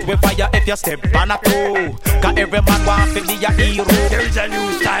 Shot with fire if you step on a toe. Cause every man want to be a hero. There's a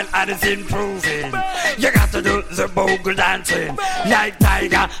new style and it's improving. You got to do the bogle dancing like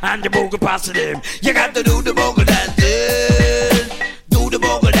Tiger and the bogle passing him. You got to do the bogle dancing. Do the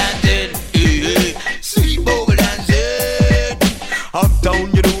bogle dancing. Yeah. Sweet bogle dancing.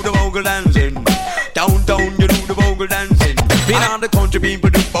 Uptown you do the bogle dancing. Downtown you do the bogle dancing. Been on the country people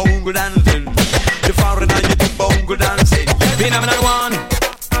do bogle dancing. The foreigner you do bogle dancing. Been having one.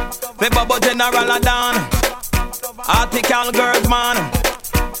 The Bubba General a done. Article girls man.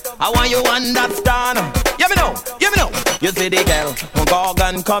 I want you understand. You me know. You see the girl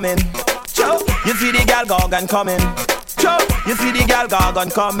Gorgon coming. You see the girl Gorgon coming. You see the girl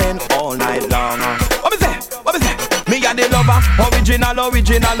Gorgon coming all night long. What me say? Me and the lover, original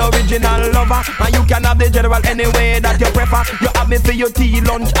lover. And you can have the general any way that you prefer. You have me for your tea,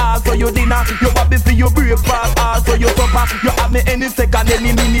 lunch, also your dinner. You have me for your breakfast, also your supper. You have me any second,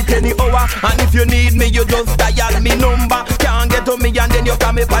 any minute, any hour. And if you need me, you just dial me number. Can't get to me and then you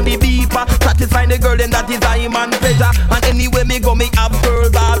come up on the beeper. Satisfy the girl and that is I man pleasure. And anywhere me go, me have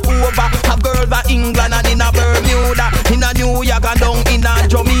girls all over. Have girls in England and in a Bermuda, in a New York and down in a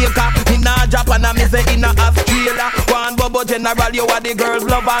Jamaica, in a Japan and me say in a Australia. One Bubba General, you are the girls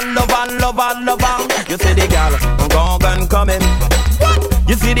love and. You see the girl Gorgon coming. What?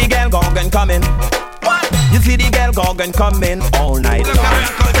 You see the girl Gorgon coming. What? You see the girl Gorgon coming all night long.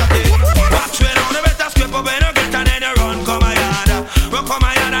 Watch when on the better scrape up when you get and then you run come my yard. Run come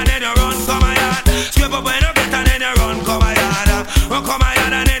my yard and then you run come my yard. Scrape up when you get and then you run come my yard. Run come my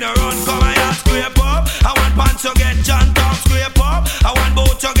yard and then you run come my yard. Scrape up. I want pants you get John Top. Scrape up. I want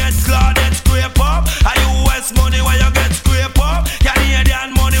boat you get Claudette. Scrape up. I US money where you get scrape up.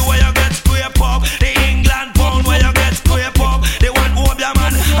 Canadian money where you get scrape up. The England pound where you get scrape up. They want Obia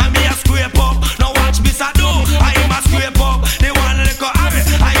man and me a scrape up. Now watch me say do. I am a scrape up. They want liquor Harry.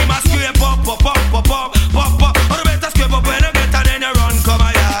 I am a scrape up. Pop. Oh, you better scrape up when you get and then you run come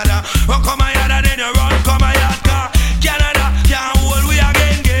my yard. Run come my yard and then you run come my yard. Canada can't hold we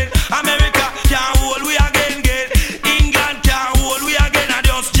again. America can't hold we again. England can't hold we again. I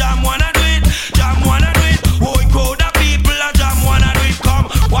just jam wanna do it. Boy, crowd of people a jam wanna do it. Come,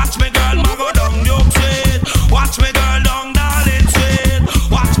 watch me girl, ma go down York Street. Watch me girl down Darling Street.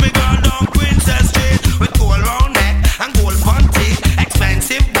 Watch me girl down Princess Street. With gold round neck and gold panty.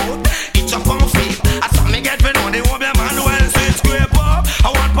 Expensive boot, each up on feet. I saw me get me know they won't be a man well sweet. Scrape up,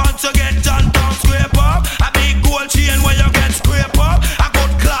 I want pants to get John Town. Scrape up, a big gold chain where you get scrape up. A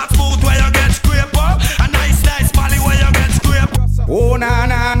good cloth boot where you get scrape up. A nice Molly where you get scrape up. Oh na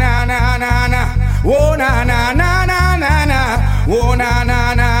na na na na na. Oh na na na na na na. Oh na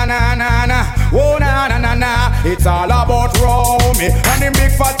na na na na na. Oh na na na na. It's all about Romy and them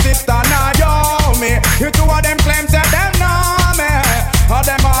big fat sister Naomi. You two of them claims that them know me. All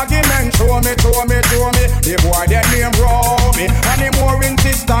them arguments show me. The boy that name Romy and the more in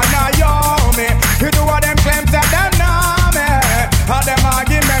sister Naomi. You two of them claims that them know me. All them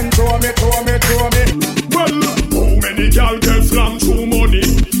arguments show me. Well, how many gal get slammed through money?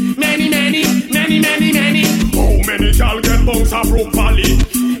 Many. How many gal get bounced up Brook Valley?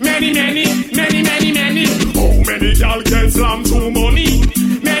 Many. How many gal get slammed through money?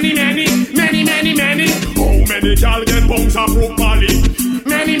 Many. How many gal get bounced up Brook Valley?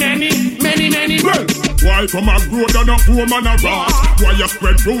 Many. Well, why from a road and a poor man a rat? Why you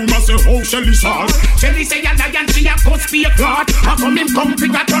spread rumors say how Shelly sad? Shelly say a lion, she a cuss be a clot. How come him come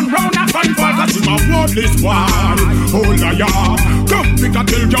pick a turn round a fun for? Cause him a worthless boy, oh liar. Come pick a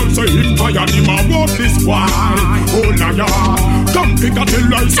tell y'all say him tired. Him a worthless boy, oh liar. Come pick a tell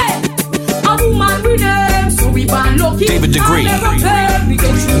y'all say a woman with them, so we born lucky. David Degree. I never play, we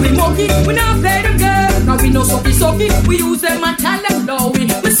go through we monkey. We not play them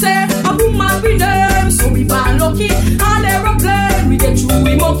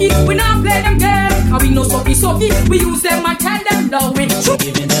hooky. We not play them games, and we no sucky. We use them and tell them love it.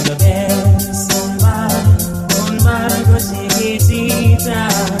 Giving them the best, cosita.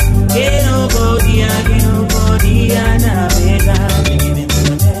 Que no podía navegar. Giving them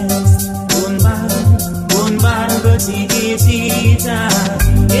the best, cosita.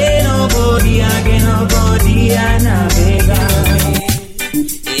 Que no podía navegar.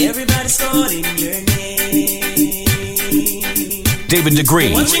 Everybody's calling your name. David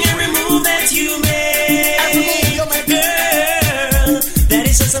Degree. Watching every move that you make, girl, that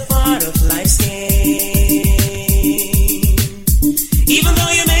is just a part of life's game. Even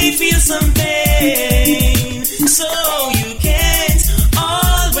though you may feel some pain, so you can't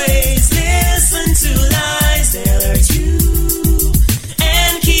always listen to lies that hurt you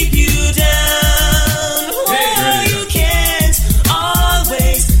and keep you down. Oh, you can't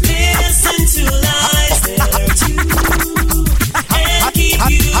always listen to lies that hurt you and keep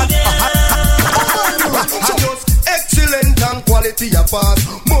you down. Just excellent and quality a pass.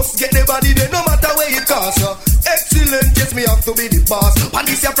 Must get the body there no matter where it costs. Excellent, yes, me have to be the boss. And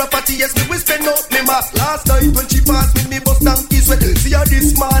this your property, yes, me will spend out me mass. Last night when she passed me bust down kiss sweat. See her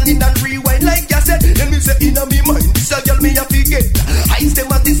this morning and rewind like you said. Then me say in me mind, this a girl me a forget. Eyes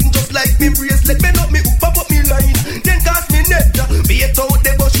them at this just like me bracelet. Me up me hook up me line, then cast me net. Be it out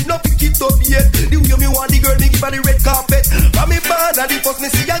there but she no pick it up yet. The way me want the girl, me give her the red carpet. From me band and the first me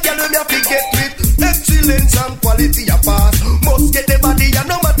see a girl me a forget with. Excellence and quality a pass. Must get the body and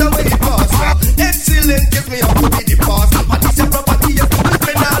no matter where it pass. Excellent, yes, me have to be the boss. And this your property, yes, me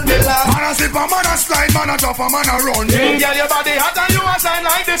spend all me life. Man a slip, a man a slide, man a drop, a man a run. Yeah, girl, your body hot and you a shine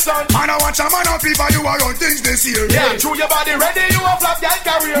like the sun. Man a watch a man a fever, you a run things this year. Yeah, true, your body ready, you a flap girl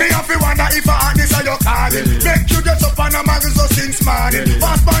career. Me have to wonder if a hotness are you calling. Make you get up on a magazine since morning.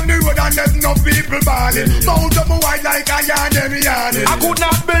 Fast on the road and there's no people balling. Mount up a wide like a yarn, them yarning. I could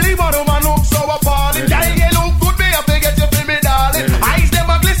not believe what a man look so appalling. Girl, you look good, me have to get you for me, darling. Eyes them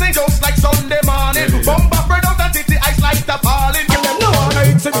a glisten just like Sunday morning. Bumper spread out and titty eyes like the falling. And them no wanna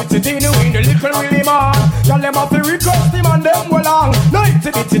itty-bitty in the little Willie man. Tell them have to request him and them well long. No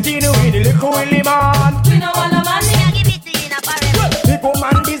itty-bitty in the little Willie man. We no want a man, we a give it in a barrel. The good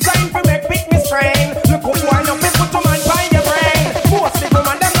man designed for make big me strain. Look who wind up and put a man by your brain. Most the good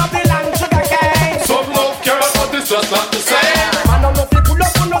man them have the land sugar cane. Some love care but it's just not the same. Man don't know if pull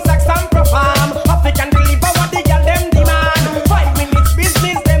up on no sex and perform. African deliver what the girl them demand. 5 minutes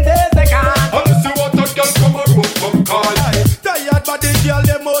business them days they can. Unless you want a girl come a road come call. Tired but the girl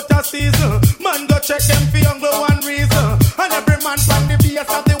them out of season. Man go check them for young one reason. And every man from the base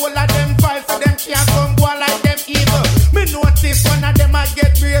of the whole of them files. So them can't come go like them evil. Me notice one of them a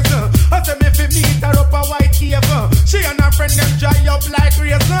get brazen. I say me fi meet her up a white cave. She and her friend them dry up like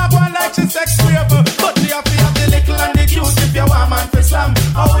raisin. Go like she sex rave. But we have to have the little and the cute if you want man for slam.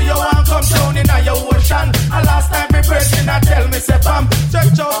 How you want come down in a your ocean. And last time me person a tell me say bam.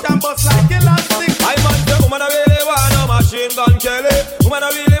 Stretch out and bust like elastic. I man say woman a really want a machine gun Kelly. Woman a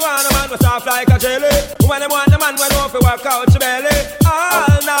really want a man who soft like a jelly. Woman a want a man when off work out your belly.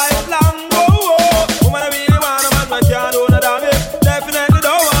 All night long, oh, oh. Woman a really want a man when can't do no damage. Definitely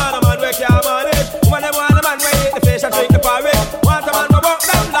don't want a man where can't manage. Woman a want a man where eat the fish and drink the porridge. Want a man who walk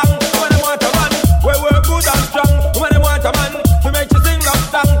down long. Woman a want a man where work good and strong. Woman a want a man to make you sing love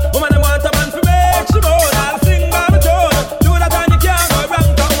song. Woman a want a man to make you moan. I'll sing by my tone. Do that and you can't go wrong.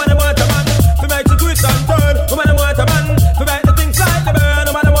 Woman a want a man to make you twist and turn. Woman a want a man to make the things like the burn.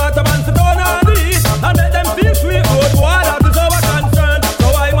 Woman a want a man to turn on the east and make them feel sweet. Good boy, that is our concern. So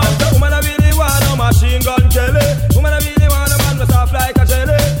I want a woman a really want a machine gun Kelly. Woman a really want a man with soft like a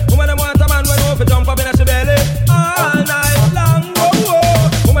jelly. Woman a want a man when off jump up in a belly. All night long, oh,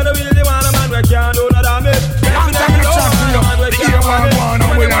 oh. Woman a really want a man where can't do no damage. Definitely don't want a man where can't manage.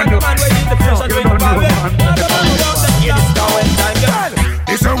 Woman a want a man where eat the fish and drink the porridge. Not a man who wants to get this going time, girl.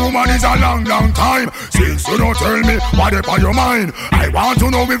 This a woman is a long, long time. Since you don't tell me what is on your mind, I want to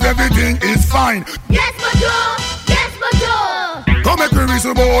know if everything is fine. Yes, but you. Yes, but you. Come make me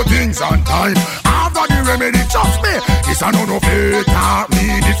reason about things on time. I've got the remedy, trust me. This a no fake talk,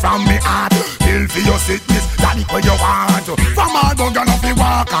 mean it from me heart. Feel for your sickness, that is what you want. From all gun gonna be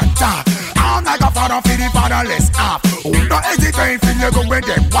walk and talk. I'm like a father for the fatherless half. Who don't hesitate feel you go where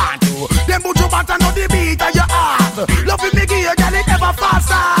they want to. Them put your button on the beat of your heart. Love me give you girl it never fast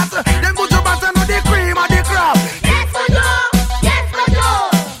start. Them put your button on the cream of the crop. Yes, but you. Yes, but you.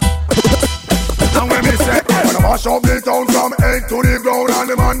 And when me say, when I mash up the town from head to the ground and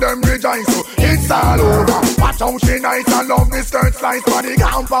the man them rejoice. So it's all over. Watch how she nice and love me skirt slice for the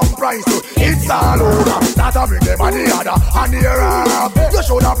compound price. It's all over. Start to bring them on the other and the up. You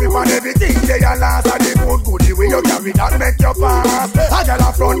should have people and everything they are last. And the good goodie way you carry that make you pass. A girl a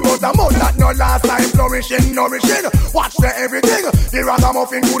front goes a mouth that no last time flourishing, nourishing. Watch the everything. The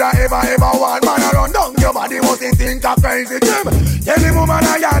ragamuffin could have ever one man around down. Your body mustn't think a crazy Jim. Tell the woman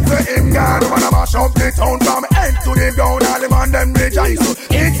I answer him, God. Wanna mash up the town from end to the ground. All the man them rejoice.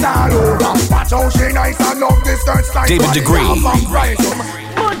 It's all over. Watch how she nice and love this girl style. David Degree.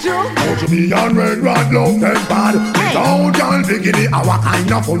 Mojo me and red rod love them bad. Without y'all bikini, our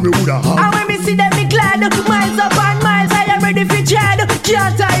kind of fun we woulda had. And when me see them me glad, miles up and miles, I am ready for Chad.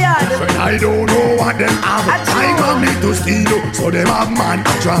 Can't tired. When I don't know what them have, I want me to steal, so them have man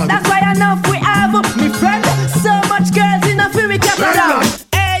to drag. That's why enough we have, me friend. So much girls in a few we cap it down.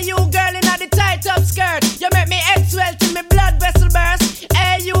 Hey you girl in the tight up skirt, you make me head swell till me blood vessel burst.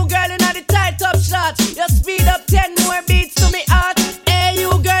 Hey you girl in the tight up shot, you speed up 10 more beats to me heart. Hey you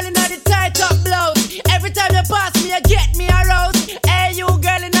girl in the tight up blouse, every time you pass me you get me aroused. Hey you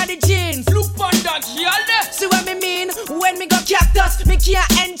girl in the jeans, look on that girl. See what me mean when me go cactus, me can't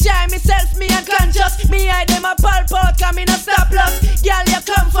enjoy myself, me unconscious. Me hide them a pulp out, cause me no stop loss. Girl you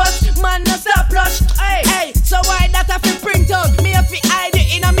come first, man no stop rush. Hey, hey, so why that I fi print out? Me a fi hide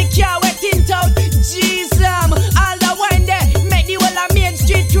it in a me car wet tint out. Jeez all the wine there, make the whole of Main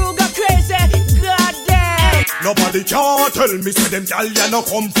Street crew go crazy. God damn. Nobody can tell me say them gal ya no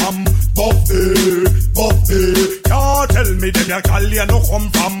come from Buffy, Buffy. Can't tell me them ya gal ya no come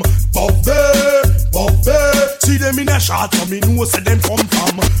from Buffy, Buffy. See them in a shot so me know say them come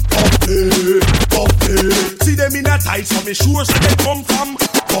from Buffy, Buffy. See them in a tight so me sure say them come from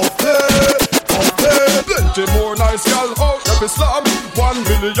Buffy, Buffy. Plenty more nice gal out of Islam. 1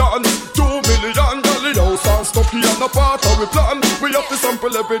 million, 2 million. Gally house and stucky and a part of we plan. We have to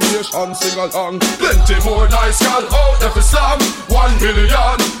sample every nation, sing along. Plenty more nice gal out of Islam. 1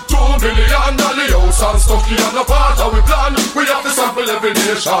 million, 2 million. Gally house and stucky and a part of we plan. We have to sample every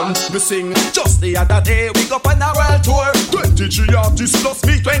nation. We sing just the other day, we go on a world tour. 23 artists plus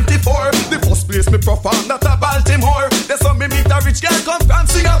me 24. The first place me perform not a Baltimore. There's some me meet a rich girl come from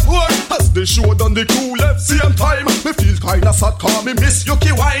Singapore. As they showed on the crew left same time, me feel kinda sad cause me miss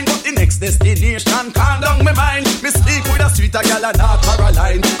Yuki wine. But the next destination calm down my mind. Me speak with a sweeter girl and North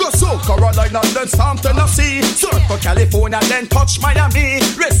Caroline. Go South Carolina and then South Tennessee. Surf for California then touch Miami.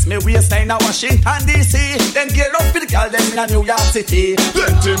 Rest me waistline a Washington DC. Then gear up with the girl them in a New York City.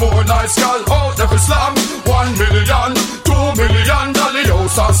 Plenty more nice gal out of Islam. 1 million, 2 million. Dolly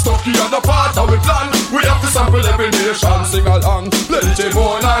house and stucky and a part of we plan. We have to sample every nation, sing along. Plenty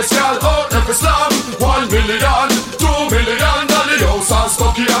more nice gal out of Islam. 1 million, 2 million. Dolly house and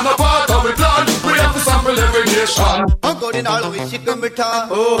stucky and a part of we plan. We have to sample every nation.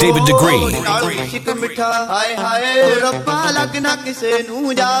 David Degree. हाय हाय रब्बा लगना किसे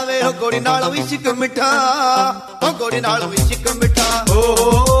नू जावे हो गोरी नाल विचिक मिठा हो गोरी नाल विचिक मिठा हो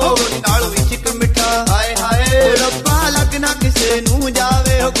गोरी नाल विचिक मिठा हाय हाय रब्बा लगना किसे नू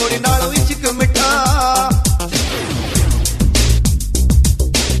जावे हो गोरी नाल विचिक मिठा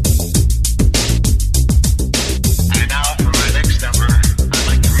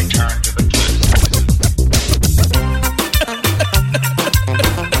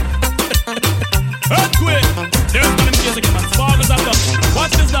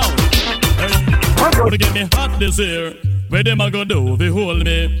Wanna get me hot this year? Where them a go do? They hold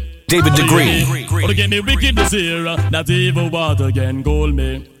me. David Degree. Wanna get me wicked this year? Not even water can hold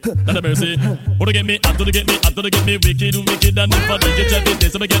me. Not a mercy. Wanna get me hot to get me hot to get me wicked, wicked. And if I think it's every day,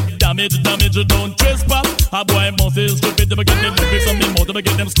 so I get damage, don't trespass. A boy must is stupid, I get them lyrics on me mouth, I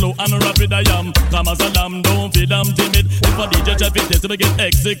get them slow and rapid. I am calm as a lamb, don't feel I'm timid. If I DJ traffic test, I get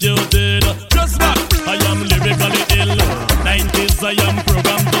executed. Just back, I am lyrically ill. 90s, I am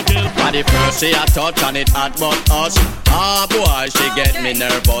programmed to kill. And the first she a touch and it hot but us. Ah boy, she get me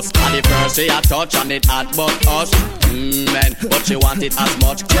nervous. And the first she a touch and it hot but us. Man, but she want it as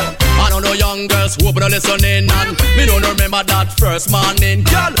much. I don't know young girls who been listening, and me don't remember that first morning,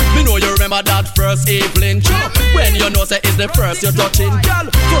 girl. Me know you remember that first evening, when you know say it's the first you're touching, girl.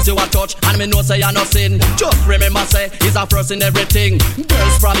 Cause you a touch and me know say you're nothing. Just remember say it's a first in everything.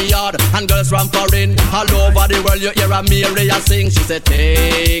 Girls from the yard and girls from foreign, all over the world you hear a Maria sing. She said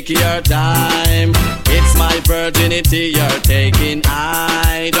take your time, it's my virginity you're taking.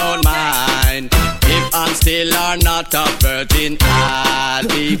 I don't mind if I'm still or not a virgin, I'll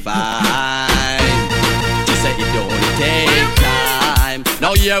be fine. She said it don't take time.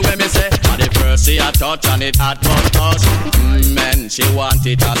 Now hear when me say, at the first she a touch and it hot but us. Man, she want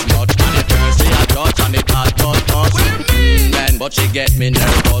it as much. At the first she a touch and it hot but us. Man, but she get me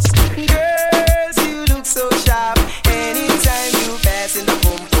nervous. Girls, you look so sharp. Anytime you best in the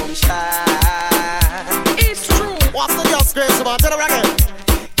boom boom shot. It's true. What's the just crazy about? Tell them again.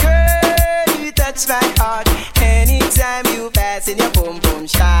 Girl, you touch my heart anytime you pass in your boom boom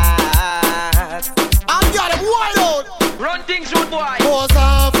shot. I'm got him wild out. Run things, rude boy. Pose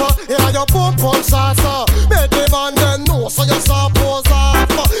off, yeah, your boom boom shot, make the man then know so you saw pose off.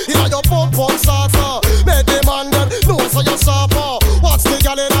 Yeah, your boom boom shot, make the man then know so you saw. Watch the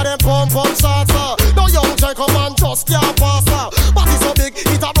gal inna them boom boom shot. No young gentleman just can't pass. Body so big,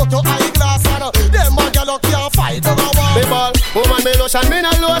 it a broke your eyeglass. Them man gal can't fight over one. Me ball, woman me lotion, me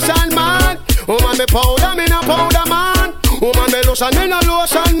no lotion man. Woman me powder, me no powder man. Woman me lotion, me no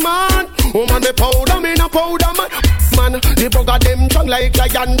lotion man. Woman me powder, me no powder man. Man, the bugger them strong like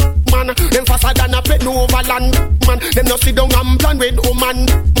lion. Man, them faster than a plane over land. Man, them no sit down and plan with woman.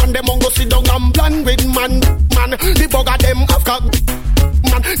 Man, them won't go sit down and plan with man. Man, the bugger them have got.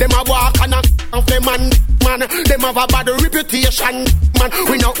 Man, them a walk and a off the man. Man, them have a bad reputation. Man,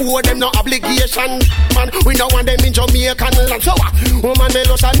 we no owe them no obligation. Man, we no want them in Jamaican land. So woman me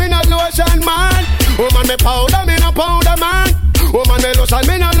lotion, me no lotion man. Woman me powder, me no powder man. Woman me lotion,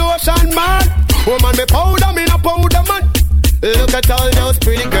 me no lotion man. Woman me powder, me no powder man. Look at all those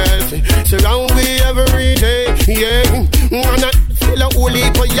pretty girls surround me every day, yeah. And I feel a whole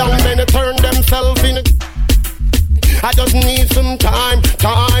heap of young men turn themselves in. I just need some time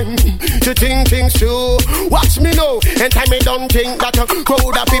to think things through. Watch me now, and time me don't think that a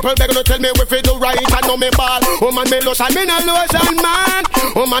crowd of people begging to tell me if it do right. I know me ball. Woman me lotion, me no lotion man.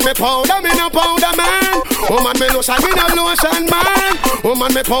 Woman me powder, me no powder man. Woman me lotion, me no lotion man.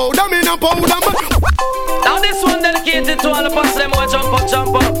 Woman me powder, me no powder man. Now this one dedicated to all the boss them who jump up,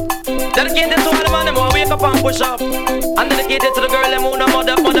 jump up. Dedicated to all the man them who wake up and push up. And dedicated to the girl them who no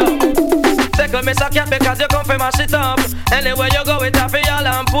mother. Second me suck cat because you come for mash it up. Anywhere you go with happy y'all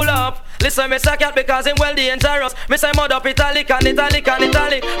and pull up. Listen me suck cat because him well dangerous. Me say mud up italic and italic and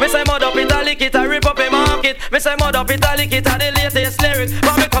italic. Me say mud up italic it a rip up a market. Me say mud up italic it a the latest lyrics.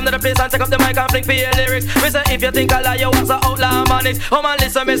 But me come to the place and take up the mic and fling for your lyrics. Me say if you think I lie you was a outlaw man it. Oh man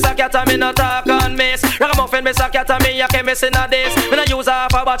listen me suck cat and me no talk on miss. Ragamuffin me suck cat and me a chemist in a this. Me no use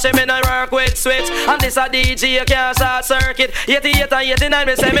half a battery me no work with switch. And this a DJ you can't start circuit. 88 and 89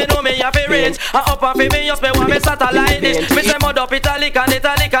 me say me know me have a rich. And up and for me just me want me satellite this. Me say mud up italic and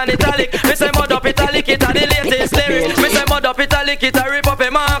italic and italic. Me say mud up italic it a the latest lyrics. Me say mud up italic it a rip up a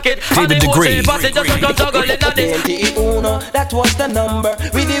market. David Degree. But it just don't juggle in a this. That was the number.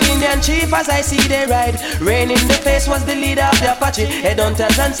 With the Indian chief as I see they ride. Rain in the face was the leader of the Apache.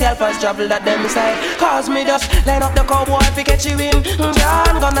 Headhunters and selfers travel at them side. Cause me just line up the cowboy to catch you in.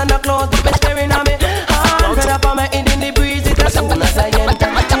 John gun and the clothes the best staring at me. I'm fed up on my head in the breeze. It as soon as I enter,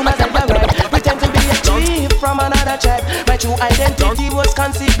 as soon as I arrive. Pretend to be a chief from another tribe. My true identity was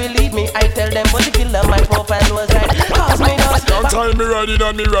conceived, believe me. I tell them what the killer my profile was right. Cause me just long time me riding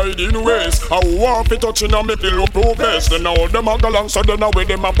and me riding ways. I want to touching on me pillow progress. Then all them a go long so then away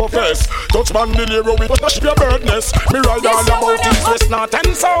them a profess. Touch man the hero with touch your birdness. Me ride all about east, west, north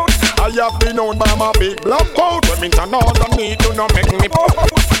and south. I have been known by my big black coat. Remington all of me do not make me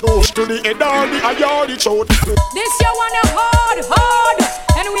push to the head all the eye all the throat. This you wanna hard.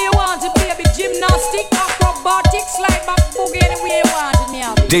 And we want to play a big gymnastic, acrobatic, slide back boogie, and we want it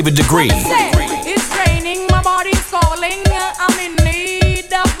now. David Degree. It's raining, my body's calling. I'm in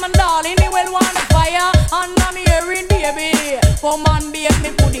need of my darling. He will want a fire, and I'm hearing baby. Come on, babe, me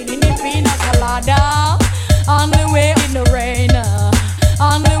put it in the pina colada. On the way in the rain,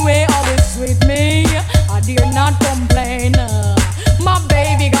 on the way always with me. I dare not complain. My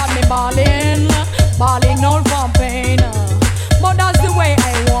baby got me balling all from pain. But that's the way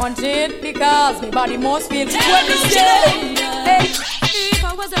I want it, because my body must feel when we say, hey. If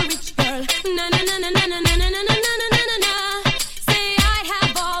I was a rich girl, na na na na na na na na na na na na. Say I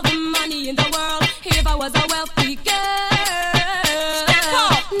have all the money in the world. If I was a wealthy girl,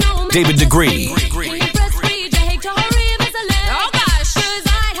 no David Degree. Oh gosh, 'cause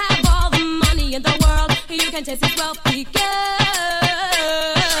I have all the money in the world. You can taste this wealthy girl.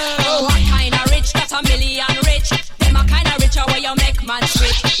 What kind of rich? Got a million rich. Them a kind of richer where you make man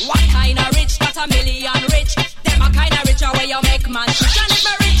switch. What kind of rich? Got a million rich. Them a kind of richer where you make man switch. And if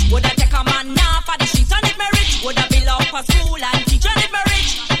me rich, woulda take a man now for the streets. And if me rich, woulda build up a school and teach. And if me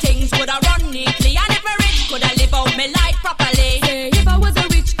rich, things woulda run neatly. And if me rich, coulda live out me life properly. Say if I was a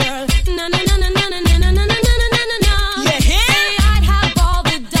rich girl, na na na na na na na na na na na na na. Yeah, say I'd have all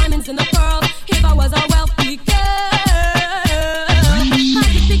the diamonds in the world if I was a wealthy girl. I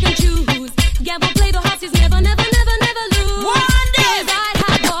could pick and choose, gamble, play the horses, never, never, never, never lose. One day, 'cause I'd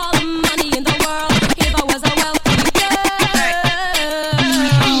have all the money in the world if I was a wealthy girl.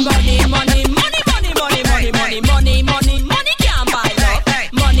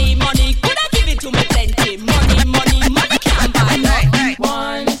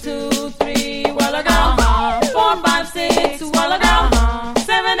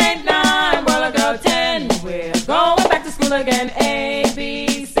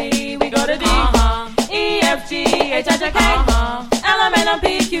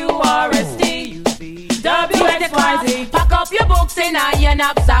 L-M-N-O-P-Q-R-S-T-U-V-W-X-Y-Z. Pack up your books in your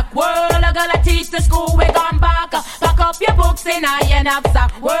knapsack. World, I gotta teach the school we gone back. Pack up your books in your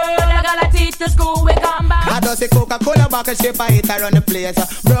knapsack. World, I gotta teach the school we gone back. I does a Coca-Cola bottle shape, I hit her on the place.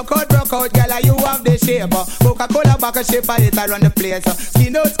 Broke out, girl, you have the shape. Coca-Cola bottle shape, I hit her on the place.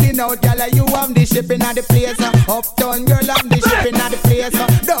 Skin out, girl, you have the shape in the place. Uptown girl, I'm the shape in the place.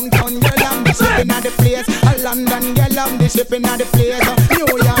 Downtown girl, I'm the shape in the place. London girl, I'm the shape in the place. New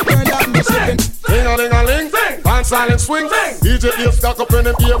York girl, I'm the shape in. Ding-a-ling-a-ling, dance silent swing. DJ is stuck up in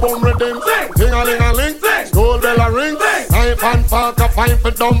the beer bone rhythm. Ding-a-ling-a-ling, school bell a ring. Knife and fork a fine for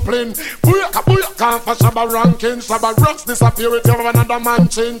dumpling. Booyaka, booyaka, for Shabba ranking. Shabba rocks disappear with you another man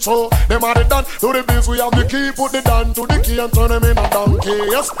change. So them are the done to the biz, we have the key. Put the down to the key and turn them in a donkey.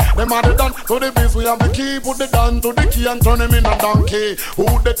 Yes, them are the done to the biz, we have the key. Put the down to the key and turn them in a donkey.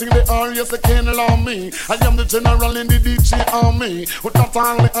 Who they think they are? Yes, they can't allow me. I am the general in the DJ army. With that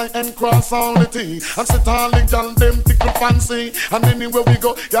only I and cross all the T. And sit all the gal them tickle fancy. And anywhere we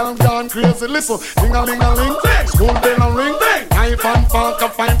go, y'all gone crazy. Listen, ding-a-ling-a-ling, school bell a ring. Knife and fork a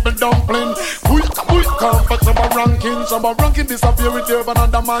fine for dumpling. Booyaka, booyaka, for Shabba ranking disappear with you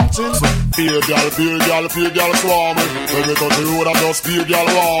another man chin. Fear gal swarm. When we touch the road, I just fear gal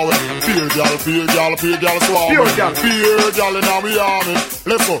wow. Fear gal swarm. Fear gal in our army.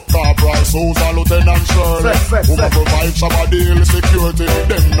 Let's go. Car price, Susan, Lieutenant Shirley. Who can provide Shabba daily security.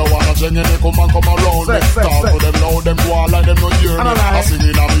 Them no wanna jeng and they come around. Talk to them now, them go on like them no hear me. I sing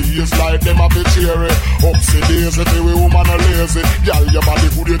in a me ears like them a bit cheery. Upsy daisy, the way woman a lazy. Gal, your body,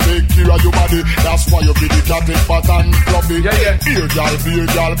 could you take care of your body? That's why you be the cat in fat and floppy. Fear gal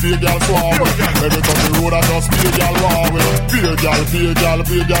swarm. When we touch the road, I just fear gal wow. Fear gal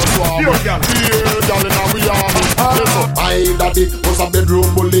swarm. Fear gal in our army. My daddy was a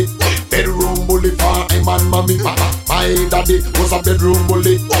bedroom bully for him and mommy. My daddy was a bedroom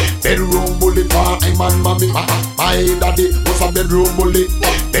bully for him and mommy. My daddy was a bedroom bully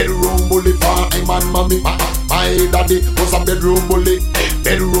for him and mommy. My daddy was a bedroom bully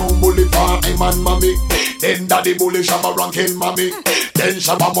for him and mommy. Then daddy bully Shabba ranking mommy. Then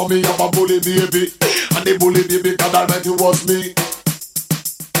Shabba mommy have a bully baby. And the bully baby God almighty was me.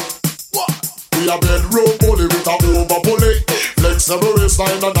 We a bedroom bully with a over bully. Flexible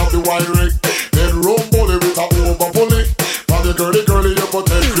waistline and have the wiring. Bedroom bully with a over bully. For the girly, you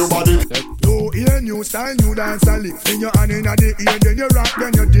protect your body. New ear, new style, new dance and lick. Fling your hand in the ear, then you rock,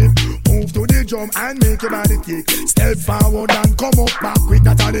 then you dip. Move to the drum and make your body kick. Step forward and come up back with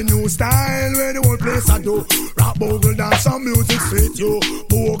that are the new style where the whole place I do. Rap, bogle, dance, some music fit you.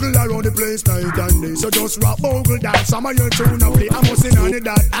 Bogle around the place night and day. So just rap, bogle, dance, some of your tune and play. I must sing on it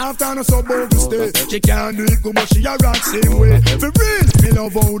that after no so bogle stay. She can't do it good, but she a rock same way. For real, me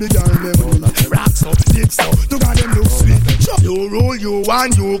love how the girl them do. Rocks up, dicks up, look at them look sweet. You roll, you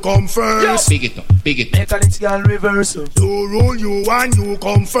want, you come first. Big it up. Mechanics girl reverse. You roll, you want, you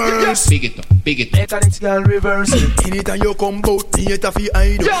come first. Big it up. Mechanics girl reverse. Anytime you come bout, theater fi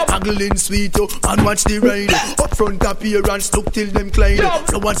hide. Haggling sweet you, and watch the ride. Up front appearance, look till them glide.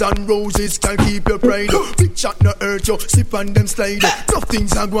 Flowers and roses can keep your pride. Big shot no hurt you, slip on them slide. Tough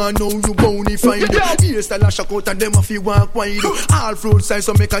things are going now, you bonafide. Hairstyle a shock out and them a fi walk wide. All fruit size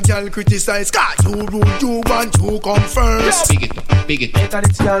so make a girl criticize. Cause you rule, you want, you come first. Big it.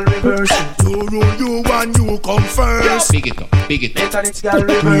 Mechanics girl reverse. You rule, you want, you come first. Big it. Mechanics girl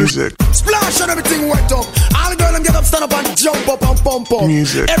reverse. Music. Splash and everything wet up. All the girls them get up, stand up and jump up and pump up.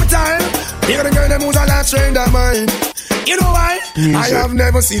 Music. Every time, bigger the girl them who's a last train that mind. You know why? Music. I have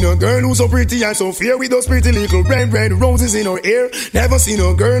never seen a girl who's so pretty and so fair with those pretty little red roses in her hair. Never seen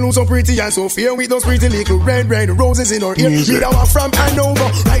a girl who's so pretty and so fair with those pretty little red roses in her hair. Me that one from Hanover,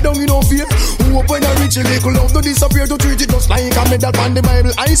 right down in no fear. Who open a rich little love to disappear, to treat it just like a medal on the Bible.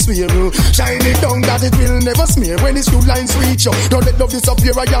 I swear, shine it down that it will never smear. When these few lines reach you, don't let love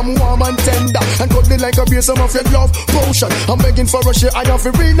disappear. I am warm and tender and cuddly like a beer. Some of your love potion. I'm begging for a share. I have to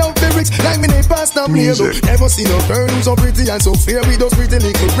read out lyrics like me name Pastor Blazo. Never seen a girl who's so pretty and so fair with those pretty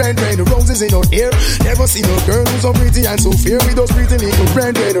little red roses in her hair. Never seen a girl who's so pretty and so fair with those pretty little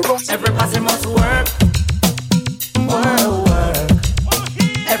red roses. Every pussy must work. Work.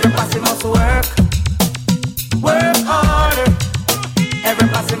 Every pussy must work. Work harder. Every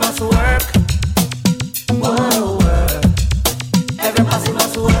pussy must work. Work. Every pussy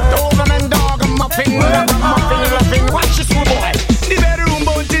must work. Doberman dog, muffin, laughing. Watch this boy. The bedroom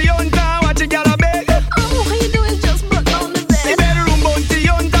bounty hunter, watch a gal a beg. Oh, what you doing? Just broke on the bed. The bedroom bounty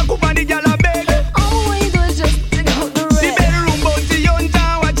hunter, come on the gal a beg. Oh, what you doing? Just dig out the red. The bedroom bounty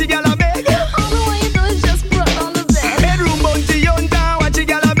hunter, watch a gal a beg. Oh, what you doing? Just broke on the bed. Bedroom bounty hunter, watch a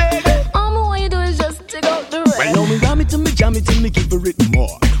gal a beg. Oh,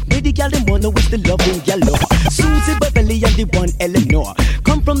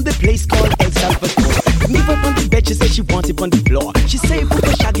 say for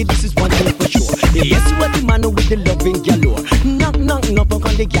Shaggy, this is one thing for sure. Yes, you are the man with the loving galore. Knock, knock, knock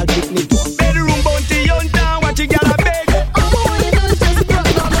on the gal pick me door. Bedroom bounty on town, what you gal a beg?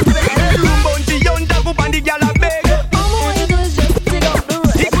 Bedroom bounty on top up on the gal a beg.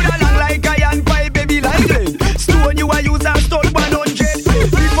 He coulda long like iron pipe, baby like lead. Stone you a use and stone 100.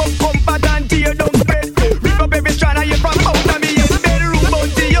 Rip up comfort and tear down spread. Rip up every strand of you from out of me head. Bedroom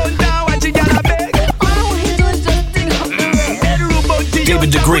bounty on town, what you gal a beg? Bedroom bounty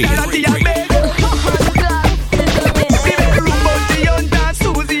David Degree.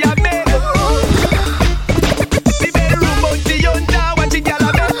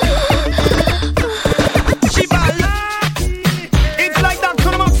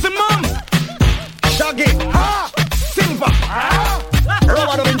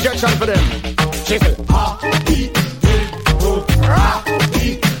 For them. She said,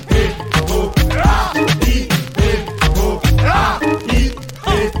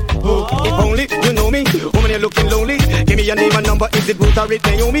 if only you know me, woman, you're looking lonely. Give me your name and number. Is it Ruth or it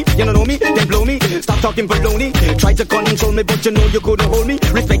Naomi? You don't know me, then blow me. Stop talking baloney. Try to control me, but you know you couldn't hold me.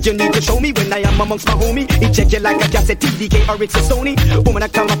 Respect you need to show me when I am amongst my homie. He check you like a cassette, TDK or it's a Sony. Woman, I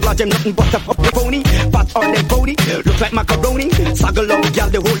camouflage, I'm nothing but a pony. Fat or them pony, look like macaroni. Sag along, gal,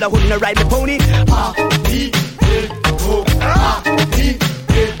 the whole of wouldn't ride the pony.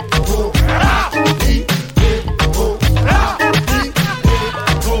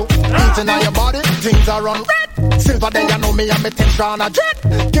 Eating on your body, things are run red. Silver day, you know me, I'm a tension on a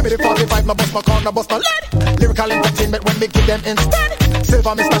dread. Give me the 45, my bust my corner, bust my lead. Lyrical entertainment when we give them instead.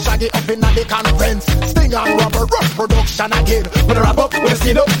 Silver Mr. Shaggy up in the conference. Sting and rubber, rush production again. When I wrap up, when I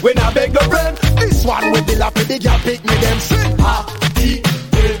skin up, when I beg the friend. This one with the lap, the girl pick me them sing.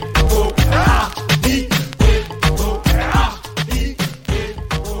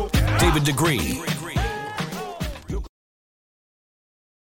 David Degree.